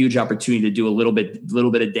got a huge opportunity to do a little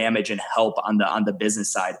bit of damage and help on the business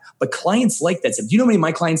side. But clients like that. Do you know how many of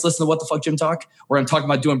my clients listen to What the Fuck Jim Talk, where I'm talking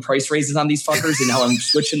about doing price raises on these fuckers and how I'm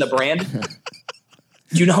switching the brand?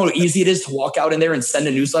 Do you know how easy it is to walk out in there and send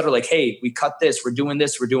a newsletter like, hey, we cut this, we're doing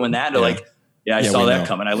this, we're doing that? And they're like, I saw that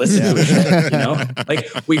coming. I listened to it. Like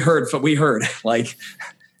we heard. Like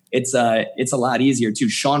it's a lot easier too.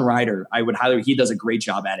 Sean Ryder, he does a great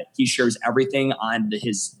job at it. He shares everything on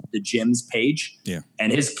the gym's page. Yeah.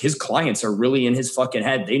 And his clients are really in his fucking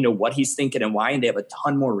head. They know what he's thinking and why, and they have a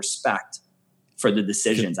ton more respect for the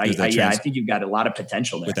decisions. I think you've got a lot of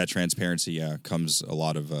potential there. With that transparency, comes a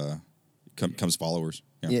lot of comes followers.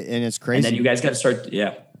 Yeah, and it's crazy. And then you guys got to start.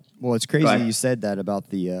 Yeah. Well, it's crazy you said that about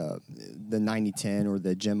the 90-10 or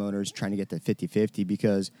the gym owners trying to get the 50-50,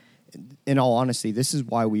 because in all honesty, this is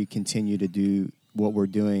why we continue to do what we're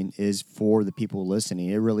doing, is for the people listening.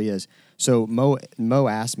 It really is. So Mo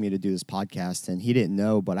asked me to do this podcast, and he didn't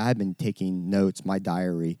know, but I've been taking notes, my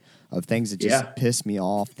diary, of things that just pissed me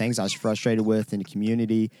off, things I was frustrated with in the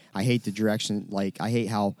community. I hate the direction. Like, I hate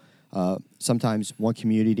how sometimes one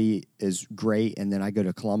community is great, and then I go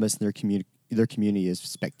to Columbus, and their community is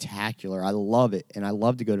spectacular. I love it, and I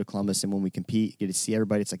love to go to Columbus, and when we compete, get to see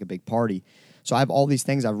everybody. It's like a big party. So I have all these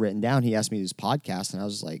things I've written down. He asked me to do this podcast, and I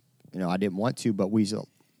was like, I didn't want to, but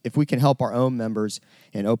if we can help our own members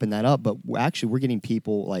and open that up. But we're getting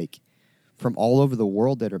people like from all over the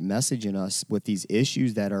world that are messaging us with these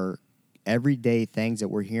issues that are everyday things that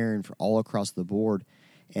we're hearing from all across the board,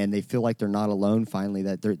 and they feel like they're not alone. Finally,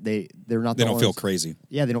 that they're not. They don't feel crazy.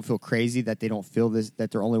 Yeah, they don't feel crazy. That they don't feel this.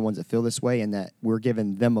 That they're only ones that feel this way, and that we're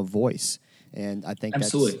giving them a voice. And I think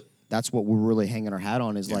that's what we're really hanging our hat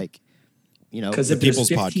on. Is like. Because if there's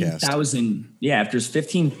 15,000, if there's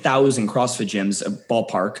 15,000 CrossFit gyms, a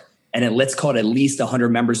ballpark, and let's call it at least 100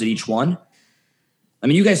 members at each one. I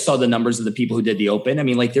mean, you guys saw the numbers of the people who did the open. I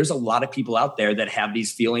mean, like, there's a lot of people out there that have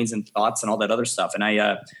these feelings and thoughts and all that other stuff. And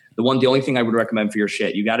the only thing I would recommend for your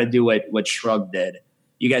shit, you got to do what Shrug did.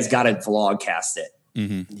 You guys got to vlogcast it.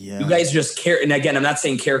 Mm-hmm. Yeah. You guys just care. And again, I'm not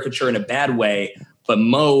saying caricature in a bad way, but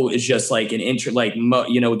Mo is just like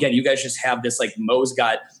Mo, again, you guys just have this, like, Mo's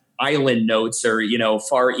got island notes or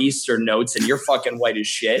Far Eastern notes, and you're fucking white as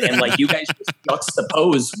shit, and like you guys just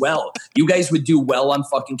juxtapose well. You guys would do well on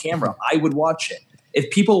fucking camera. I would watch it.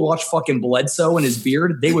 If people watch fucking Bledsoe and his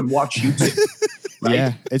beard, they would watch you too. Right?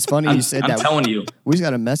 Yeah, it's funny you said that. I'm telling you. We just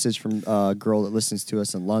got a message from a girl that listens to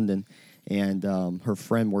us in London, and her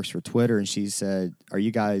friend works for Twitter, and she said, "Are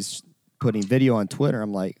you guys putting video on Twitter?"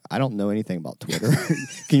 I'm like, I don't know anything about Twitter.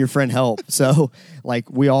 Can your friend help? So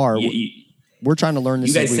like we are. We're trying to learn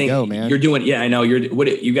this as we go, man. You're doing, I know.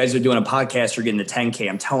 You guys are doing a podcast. You're getting the 10K.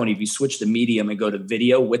 I'm telling you, if you switch the medium and go to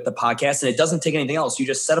video with the podcast, and it doesn't take anything else, you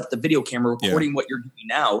just set up the video camera recording what you're doing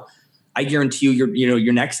now. I guarantee you,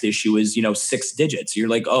 your next issue is 6 digits. You're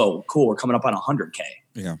like, oh, cool, we're coming up on 100K.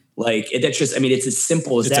 Yeah, like that's just. I mean, it's as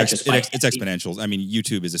simple as that. It's exponential. I mean,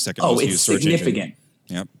 YouTube is the second most used search engine. Oh, it's significant.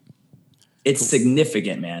 Yep. It's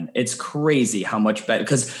significant, man. It's crazy how much better,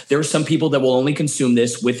 because there are some people that will only consume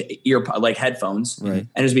this with headphones. Right. And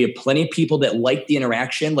there's gonna be plenty of people that like the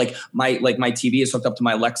interaction. Like my TV is hooked up to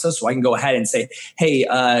my Alexa, so I can go ahead and say, hey,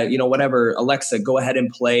 whatever, Alexa, go ahead and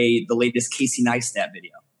play the latest Casey Neistat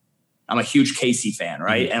video. I'm a huge Casey fan,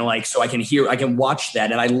 right? Mm-hmm. And so I can watch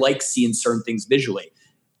that, and I like seeing certain things visually.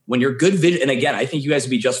 When you're good and again, I think you guys would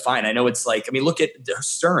be just fine. I know it's look at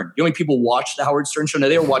Stern. You know how many people watch the Howard Stern show? No,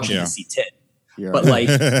 they were watching to see tit. You're but right.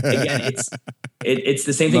 Again, it's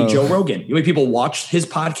the same thing. Joe Rogan. You know how many people watch his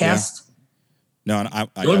podcast? Yeah. No,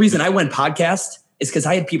 the only reason I went podcast is because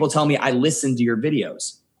I had people tell me I listened to your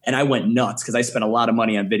videos, and I went nuts because I spent a lot of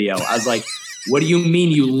money on video. I was like, what do you mean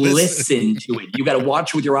you listen to it? You got to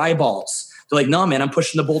watch with your eyeballs. They're like, no, man, I'm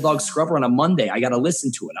pushing the Bulldog Scrubber on a Monday. I got to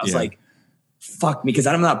listen to it. I was like, fuck me, because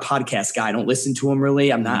I'm not a podcast guy. I don't listen to them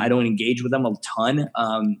really. I don't engage with them a ton.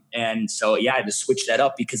 And so, I had to switch that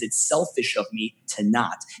up because it's selfish of me to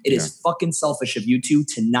not. It is fucking selfish of you two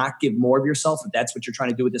to not give more of yourself if that's what you're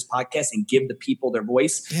trying to do with this podcast and give the people their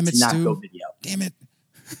voice. Damn it, to not Stu. go video. Damn it.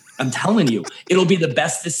 I'm telling you, it'll be the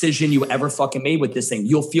best decision you ever fucking made with this thing.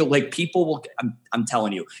 You'll feel like people will, I'm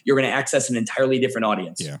telling you, you're going to access an entirely different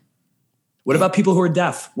audience. Yeah. What about people who are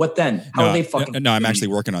deaf? What then? How are they fucking? No, I'm actually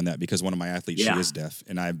working on that because one of my athletes, she Yeah. is deaf,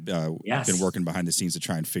 and I've been working behind the scenes to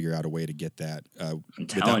try and figure out a way to get that I'm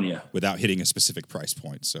telling you. without hitting a specific price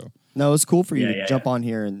point. So no, it's cool for you to jump on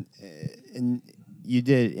here and you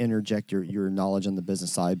did interject your knowledge on the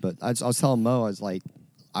business side, but I was telling Mo, I was like,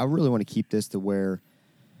 I really want to keep this to where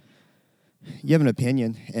you have an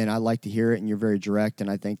opinion, and I like to hear it, and you're very direct, and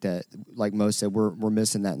I think that, like Mo said, we're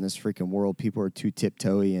missing that in this freaking world. People are too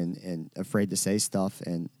tiptoey and afraid to say stuff,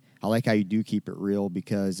 and I like how you do keep it real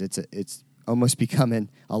because it's almost becoming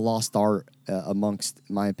a lost art amongst,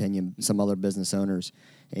 in my opinion, some other business owners,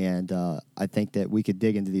 and I think that we could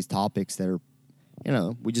dig into these topics that are,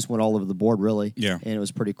 we just went all over the board, really. Yeah. And it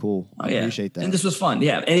was pretty cool. Oh, I appreciate that. And this was fun.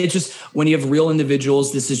 Yeah. And it's just, when you have real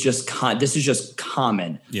individuals, this is just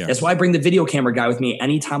common. Yeah. That's why I bring the video camera guy with me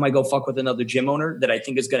anytime I go fuck with another gym owner that I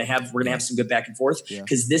think is we're going to have some good back and forth,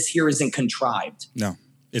 because this here isn't contrived. No,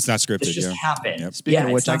 it's not scripted. This just happened. Yep. Speaking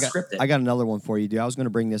of which, scripted. I got another one for you, dude. I was going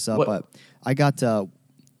to bring this up, What? but I got John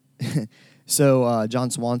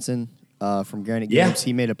Swanson from Granite Yeah. Games.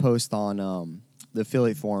 He made a post on the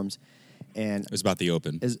affiliate forums, and It was about the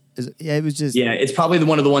Open. it was just It's probably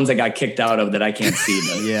one of the ones I got kicked out of that I can't see.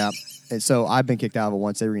 But. yeah. And so I've been kicked out of it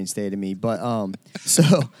once. They reinstated me, but so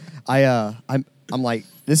I'm like,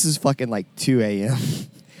 this is fucking like 2 a.m.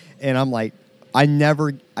 and I'm like, I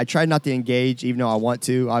try not to engage, even though I want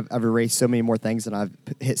to. I've erased so many more things than I've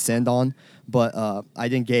hit send on, but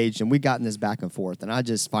I'd engaged, and we got in this back and forth, and I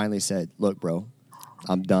just finally said, look, bro,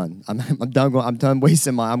 I'm done. I'm done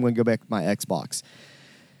wasting I'm going to go back to my Xbox.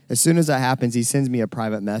 As soon as that happens, he sends me a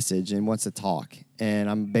private message and wants to talk, and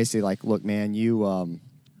I'm basically like, look, man, you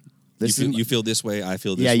feel this way, I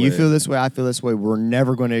feel this way. Yeah, you feel this way, I feel this way. We're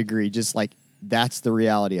never going to agree. Just like, that's the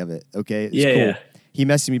reality of it, okay? It's cool. Yeah. He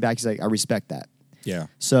messaged me back. He's like, I respect that. Yeah.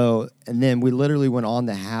 So, and then we literally went on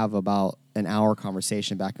to have about an hour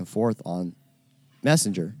conversation back and forth on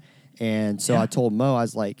Messenger. And so I told Mo, I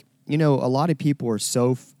was like, a lot of people are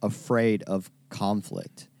so afraid of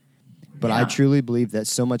conflict. But I truly believe that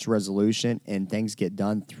so much resolution and things get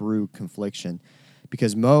done through confliction.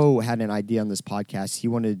 Because Mo had an idea on this podcast he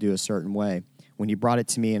wanted to do a certain way. When he brought it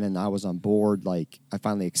to me and then I was on board, like I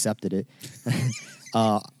finally accepted it.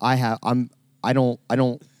 I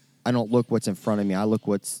don't look what's in front of me. I look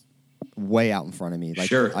what's way out in front of me.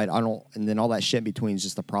 Like I don't, and then all that shit in between is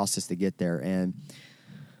just the process to get there. And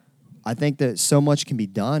I think that so much can be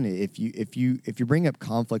done if you bring up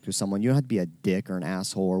conflict with someone. You don't have to be a dick or an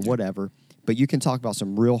asshole or whatever, but you can talk about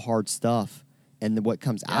some real hard stuff. And then what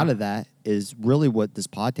comes out of that is really what this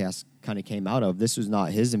podcast kind of came out of. This was not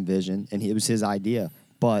his envision, and it was his idea,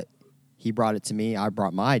 but he brought it to me. I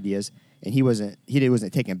brought my ideas, and he wasn't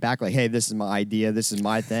taking it back like, hey, this is my idea, this is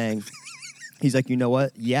my thing. He's like, you know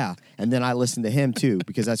what? Yeah. And then I listened to him too,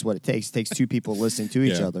 because that's what it takes. It takes two people listening to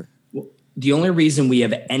each other. The only reason we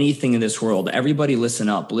have anything in this world, everybody listen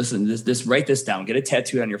up, write this down, get a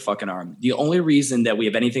tattoo on your fucking arm. The only reason that we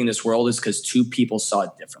have anything in this world is because two people saw it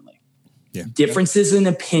differently. Yeah. Differences in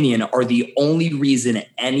opinion are the only reason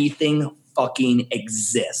anything fucking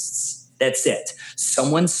exists. That's it.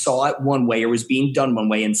 Someone saw it one way or was being done one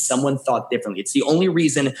way and someone thought differently. It's the only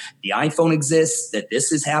reason the iPhone exists, that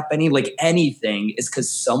this is happening, like anything, is because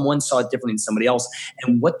someone saw it differently than somebody else.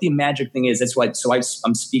 And what the magic thing is, that's why,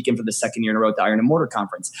 I'm speaking for the second year in a row at the Iron and Mortar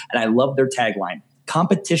Conference, and I love their tagline.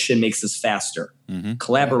 Competition makes us faster. Mm-hmm.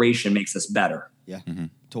 Collaboration makes us better. Yeah,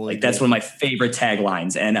 totally. Like, that's one of my favorite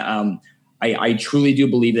taglines. And I truly do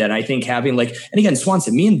believe that. And I think having and again,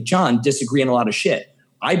 Swanson, me and John disagree on a lot of shit.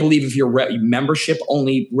 I believe if you're membership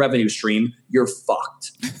only revenue stream, you're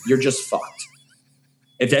fucked. You're just fucked.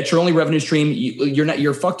 If that's your only revenue stream,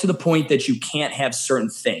 you're fucked to the point that you can't have certain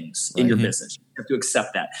things in your business. You have to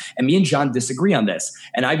accept that. And me and John disagree on this.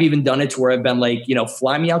 And I've even done it to where I've been like,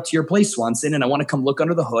 fly me out to your place, Swanson, and I want to come look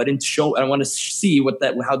under the hood and show. And I want to see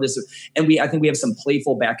how this. And I think we have some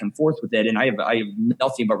playful back and forth with it. And I have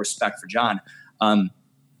nothing but respect for John.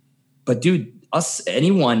 But dude. Us,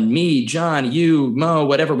 anyone, me, John, you, Mo,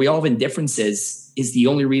 whatever, we all have differences is the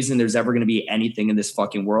only reason there's ever going to be anything in this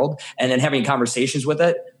fucking world. And then having conversations with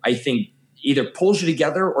it, I think either pulls you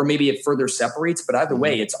together or maybe it further separates. But either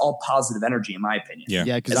way, it's all positive energy, in my opinion.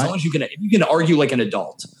 Yeah. As long as you can argue like an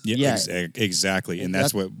adult. Yeah. Exactly. And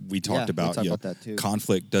that's what we talked about. We'll talk about that too.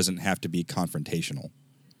 Conflict doesn't have to be confrontational.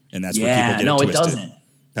 And that's where people get it twisted. No, it doesn't.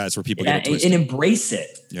 That's where people get it and twisted. embrace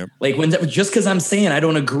it. Yep. Like just because I'm saying I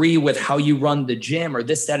don't agree with how you run the gym or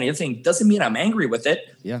this, that, and the other thing doesn't mean I'm angry with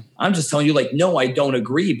it. Yeah. I'm just telling you, like, no, I don't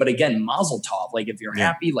agree. But again, mazel tov. Like, if you're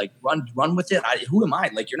happy, like run with it. Who am I?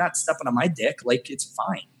 Like, you're not stepping on my dick. Like, it's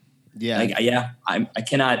fine. Yeah. Like,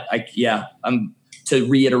 I'm to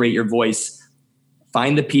reiterate your voice.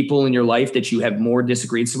 Find the people in your life that you have more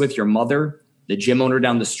disagreements with, your mother, the gym owner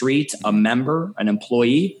down the street, a member, an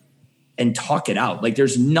employee, and talk it out. Like,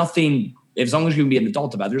 there's nothing, as long as you can be an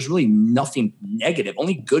adult about it, there's really nothing negative.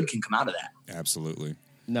 Only good can come out of that. Absolutely.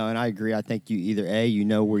 No, and I agree. I think you either A, you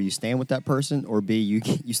know where you stand with that person, or B,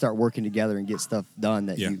 you start working together and get stuff done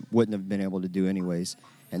that you wouldn't have been able to do anyways.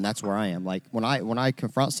 And that's where I am. Like, when I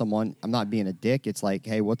confront someone, I'm not being a dick. It's like,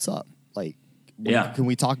 hey, what's up? Like, can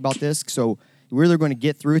we talk about this? So we're either going to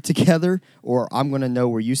get through it together, or I'm going to know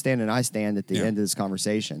where you stand and I stand at the end of this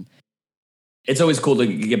conversation. It's always cool to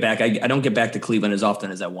get back. I don't get back to Cleveland as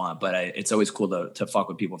often as I want, but it's always cool to fuck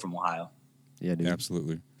with people from Ohio. Yeah, dude.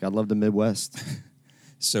 Absolutely. God love the Midwest.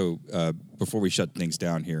 So before we shut things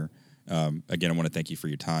down here, again, I want to thank you for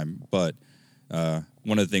your time. But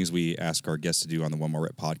one of the things we ask our guests to do on the One More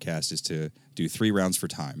Rep podcast is to do 3 rounds for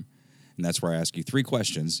time. And that's where I ask you 3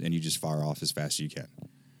 questions, and you just fire off as fast as you can.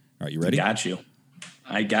 All right, you ready? I got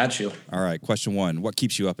you. All right, question 1. What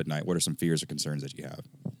keeps you up at night? What are some fears or concerns that you have?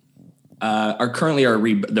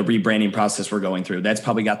 The rebranding process we're going through. That's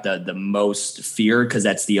probably got the most fear because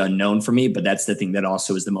that's the unknown for me, but that's the thing that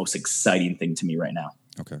also is the most exciting thing to me right now.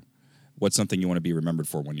 Okay. What's something you want to be remembered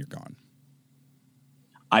for when you're gone?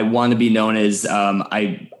 I want to be known as,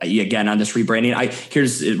 again, on this rebranding,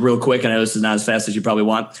 here's real quick. I know this is not as fast as you probably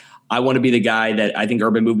want. I want to be the guy that I think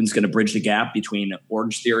Urban Movement's going to bridge the gap between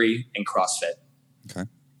Orange Theory and CrossFit. Okay.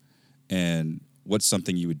 And what's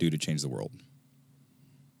something you would do to change the world?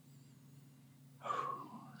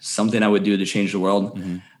 Something I would do to change the world.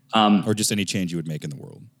 Mm-hmm. Or just any change you would make in the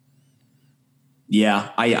world.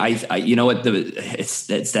 Yeah, I you know what, it's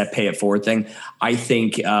that pay it forward thing. I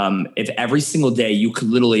think if every single day you could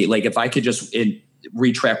literally, like, if I could just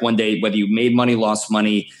retrack one day, whether you made money, lost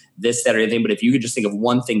money, this, that, or anything, but if you could just think of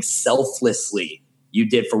one thing selflessly you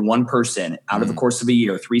did for one person out of the course of a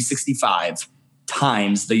year, 365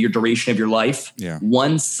 times your duration of your life,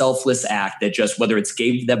 one selfless act that just, whether it's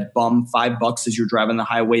gave that bum $5 as you're driving the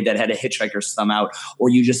highway that had a hitchhiker's thumb out, or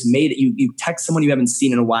you just made it, you text someone you haven't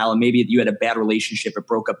seen in a while, and maybe you had a bad relationship, it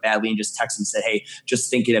broke up badly, and just text them and said, hey,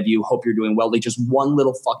 just thinking of you, hope you're doing well. Like, just one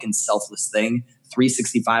little fucking selfless thing,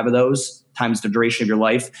 365 of those times the duration of your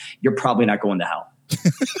life, you're probably not going to hell.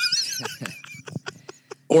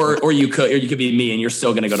 Or you could be me and you're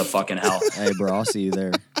still going to go to fucking hell. Hey, bro, I'll see you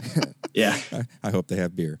there. Yeah. I hope they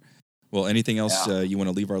have beer. Well, anything else you want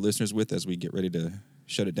to leave our listeners with as we get ready to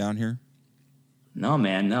shut it down here? No,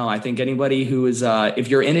 man. No, I think anybody who is, if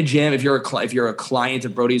you're in a gym, if you're a client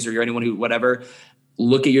of Brody's, or you're anyone who, whatever,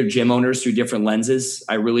 look at your gym owners through different lenses.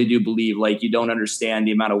 I really do believe, like, you don't understand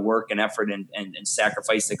the amount of work and effort and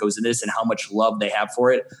sacrifice that goes into this and how much love they have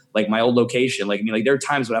for it. Like my old location, like, I mean, like, there are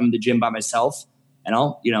times when I'm in the gym by myself and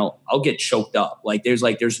I'll get choked up. Like,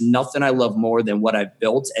 there's nothing I love more than what I've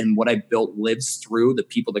built, and what I built lives through the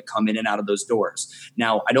people that come in and out of those doors.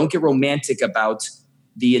 Now, I don't get romantic about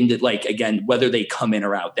again, whether they come in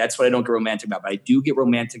or out. That's what I don't get romantic about. But I do get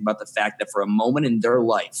romantic about the fact that for a moment in their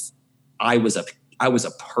life, I was a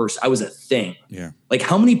person. I was a thing. Yeah. Like,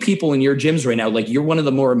 how many people in your gyms right now, like, you're one of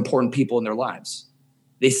the more important people in their lives.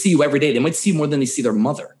 They see you every day. They might see you more than they see their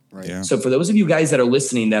mother. Right. Yeah. So for those of you guys that are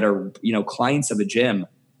listening that are, clients of a gym,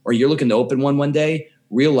 or you're looking to open one day,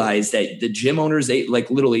 realize that the gym owners, they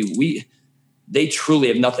truly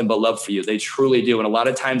have nothing but love for you. They truly do. And a lot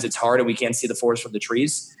of times it's hard and we can't see the forest from the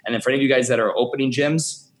trees. And then for any of you guys that are opening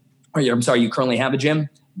gyms, you currently have a gym,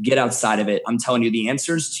 get outside of it. I'm telling you, the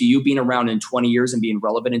answers to you being around in 20 years and being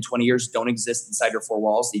relevant in 20 years don't exist inside your 4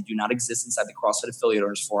 walls. They do not exist inside the CrossFit Affiliate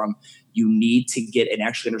Owners Forum. You need to get and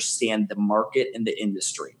actually understand the market and the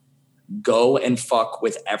industry. Go and fuck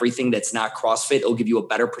with everything that's not CrossFit. It'll give you a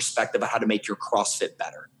better perspective of how to make your CrossFit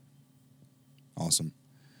better. Awesome.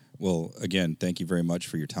 Well, again, thank you very much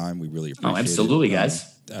for your time. We really appreciate it. Oh, absolutely,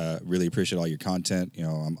 guys. Really appreciate all your content.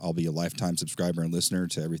 I'll be a lifetime subscriber and listener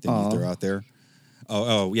to everything you throw out there.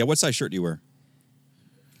 Oh, yeah. What size shirt do you wear?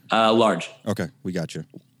 Large. Okay, we got you.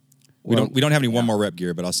 We don't have any One More Rep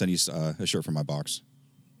gear, but I'll send you a shirt from my box.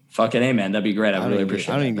 Fucking A, man. That'd be great. I really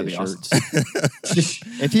appreciate it. I don't even get shirts.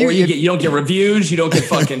 Awesome. You don't get reviews. You don't get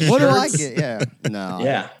fucking shirts. What do I get? Yeah. No.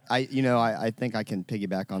 Yeah. I think I can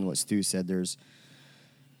piggyback on what Stu said. There's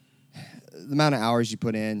the amount of hours you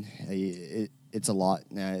put in. It's a lot.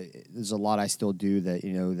 There's a lot I still do that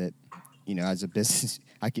as a business,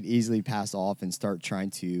 I could easily pass off and start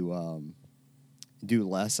trying to do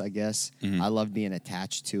less, I guess. I love being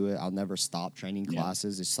attached to it. I'll never stop training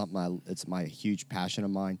classes. It's something it's my huge passion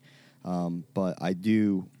of mine. But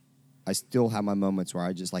I still have my moments where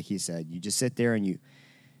I just, like he said, you just sit there and you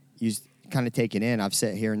kind of take it in. I've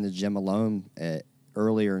sat here in the gym alone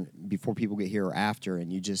earlier before people get here or after,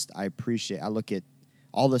 and I look at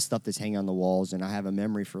all the stuff that's hanging on the walls, and I have a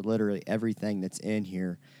memory for literally everything that's in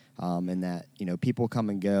here. And that, people come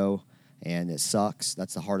and go, and it sucks.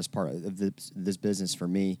 That's the hardest part of this business for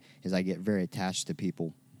me, is I get very attached to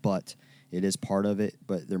people, but it is part of it.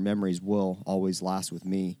 But their memories will always last with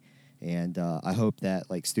me, and I hope that,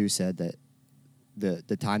 like Stu said, that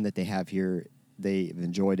the time that they have here, they've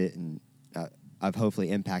enjoyed it, and I've hopefully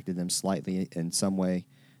impacted them slightly in some way,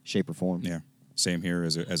 shape, or form. Yeah, same here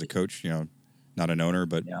as a coach. Not an owner,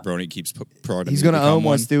 but Brony keeps prodding. He's going to own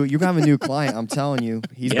one, Stu. You're going to have a new client. I'm telling you.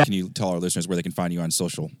 Can you tell our listeners where they can find you on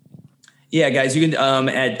social? Yeah, guys, you can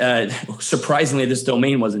at surprisingly, this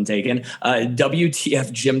domain wasn't taken.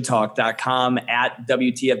 WTFGymTalk.com, at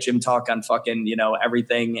WTFGymTalk on fucking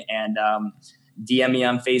everything, and DM me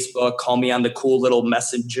on Facebook, call me on the cool little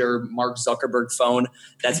messenger Mark Zuckerberg phone.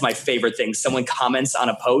 That's my favorite thing. Someone comments on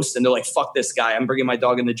a post and they're like, fuck this guy, I'm bringing my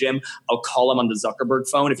dog in the gym. I'll call him on the Zuckerberg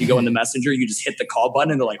phone. If you go in the messenger, you just hit the call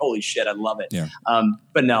button and they're like, holy shit, I love it. Yeah.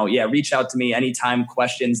 But no, reach out to me anytime,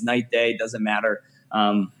 questions, night, day, doesn't matter.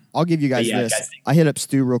 I'll give you guys this. Guys, I hit up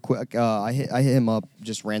Stu real quick. I hit him up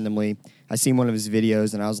just randomly. I seen one of his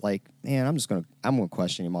videos and I was like, man, I'm gonna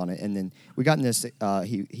question him on it. And then we got in this.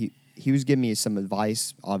 He was giving me some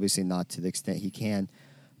advice, obviously not to the extent he can,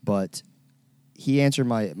 but he answered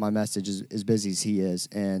my message as busy as he is.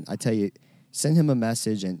 And I tell you, send him a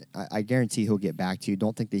message, and I guarantee he'll get back to you.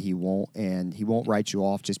 Don't think that he won't, and he won't write you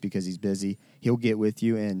off just because he's busy. He'll get with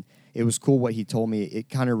you, and it was cool what he told me. It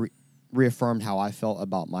kind of reaffirmed how I felt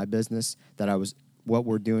about my business, that what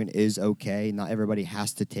we're doing is okay. Not everybody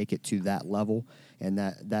has to take it to that level. And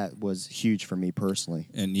that was huge for me personally.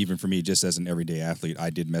 And even for me, just as an everyday athlete,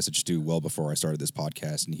 I did message Stu well before I started this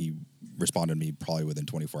podcast, and he responded to me probably within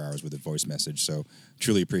 24 hours with a voice message. So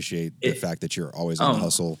truly appreciate the fact that you're always on the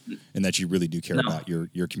hustle and that you really do care about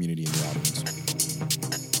your community and your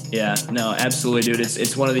audience. Yeah, no, absolutely, dude.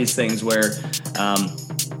 It's one of these things where,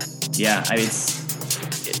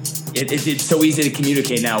 it's so easy to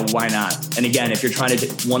communicate now. Why not? And again, if you're trying to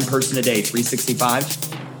do one person a day, 365,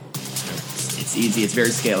 it's easy. It's very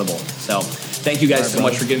scalable. So thank you guys so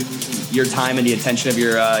much for giving your time and the attention of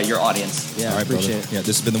your audience. Yeah, I appreciate it. Yeah,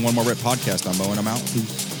 this has been the One More Rep podcast. I'm Mo, and I'm out.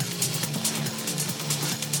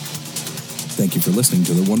 Thank you for listening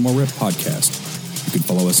to the One More Rep podcast. You can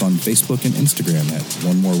follow us on Facebook and Instagram at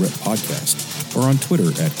One More Rep Podcast, or on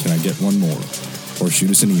Twitter at Can I Get One More, or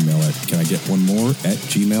shoot us an email at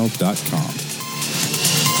canigetonemore@gmail.com.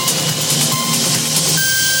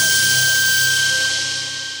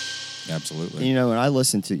 Absolutely. When I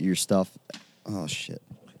listen to your stuff, oh shit,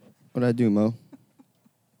 what did I do, Mo?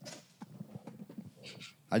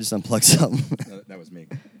 I just unplugged something. That was me.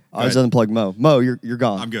 I just unplugged Mo. Mo, you're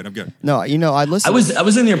gone. I'm good. No, I listen. I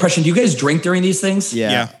was in the impression. Do you guys drink during these things?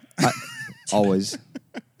 Yeah. Always.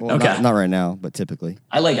 Well, okay. Not right now, but typically.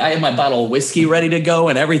 I have my bottle of whiskey ready to go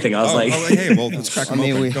and everything. I was hey, well, let's crack them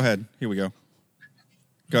open. Go ahead. Here we go.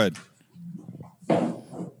 Go ahead.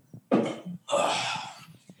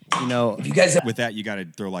 If you guys with that, you got to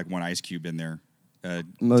throw like one ice cube in there.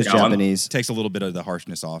 Most Japanese takes a little bit of the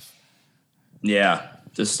harshness off. Yeah,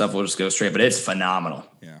 this stuff will just go straight, but it's phenomenal.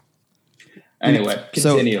 Yeah. Anyway,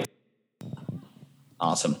 continue.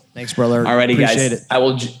 Awesome. Thanks, brother. Alrighty, Appreciate guys. It. I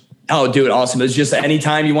will. Oh, dude, awesome. It's just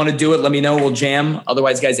anytime you want to do it, let me know. We'll jam.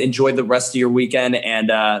 Otherwise, guys, enjoy the rest of your weekend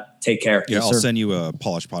and take care. Yeah, I'll send you a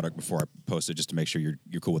polished product before I post it just to make sure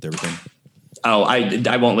you're cool with everything. Oh,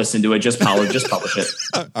 I won't listen to it. Just publish it.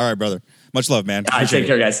 All right, brother. Much love, man. Take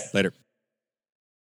care, guys. Later.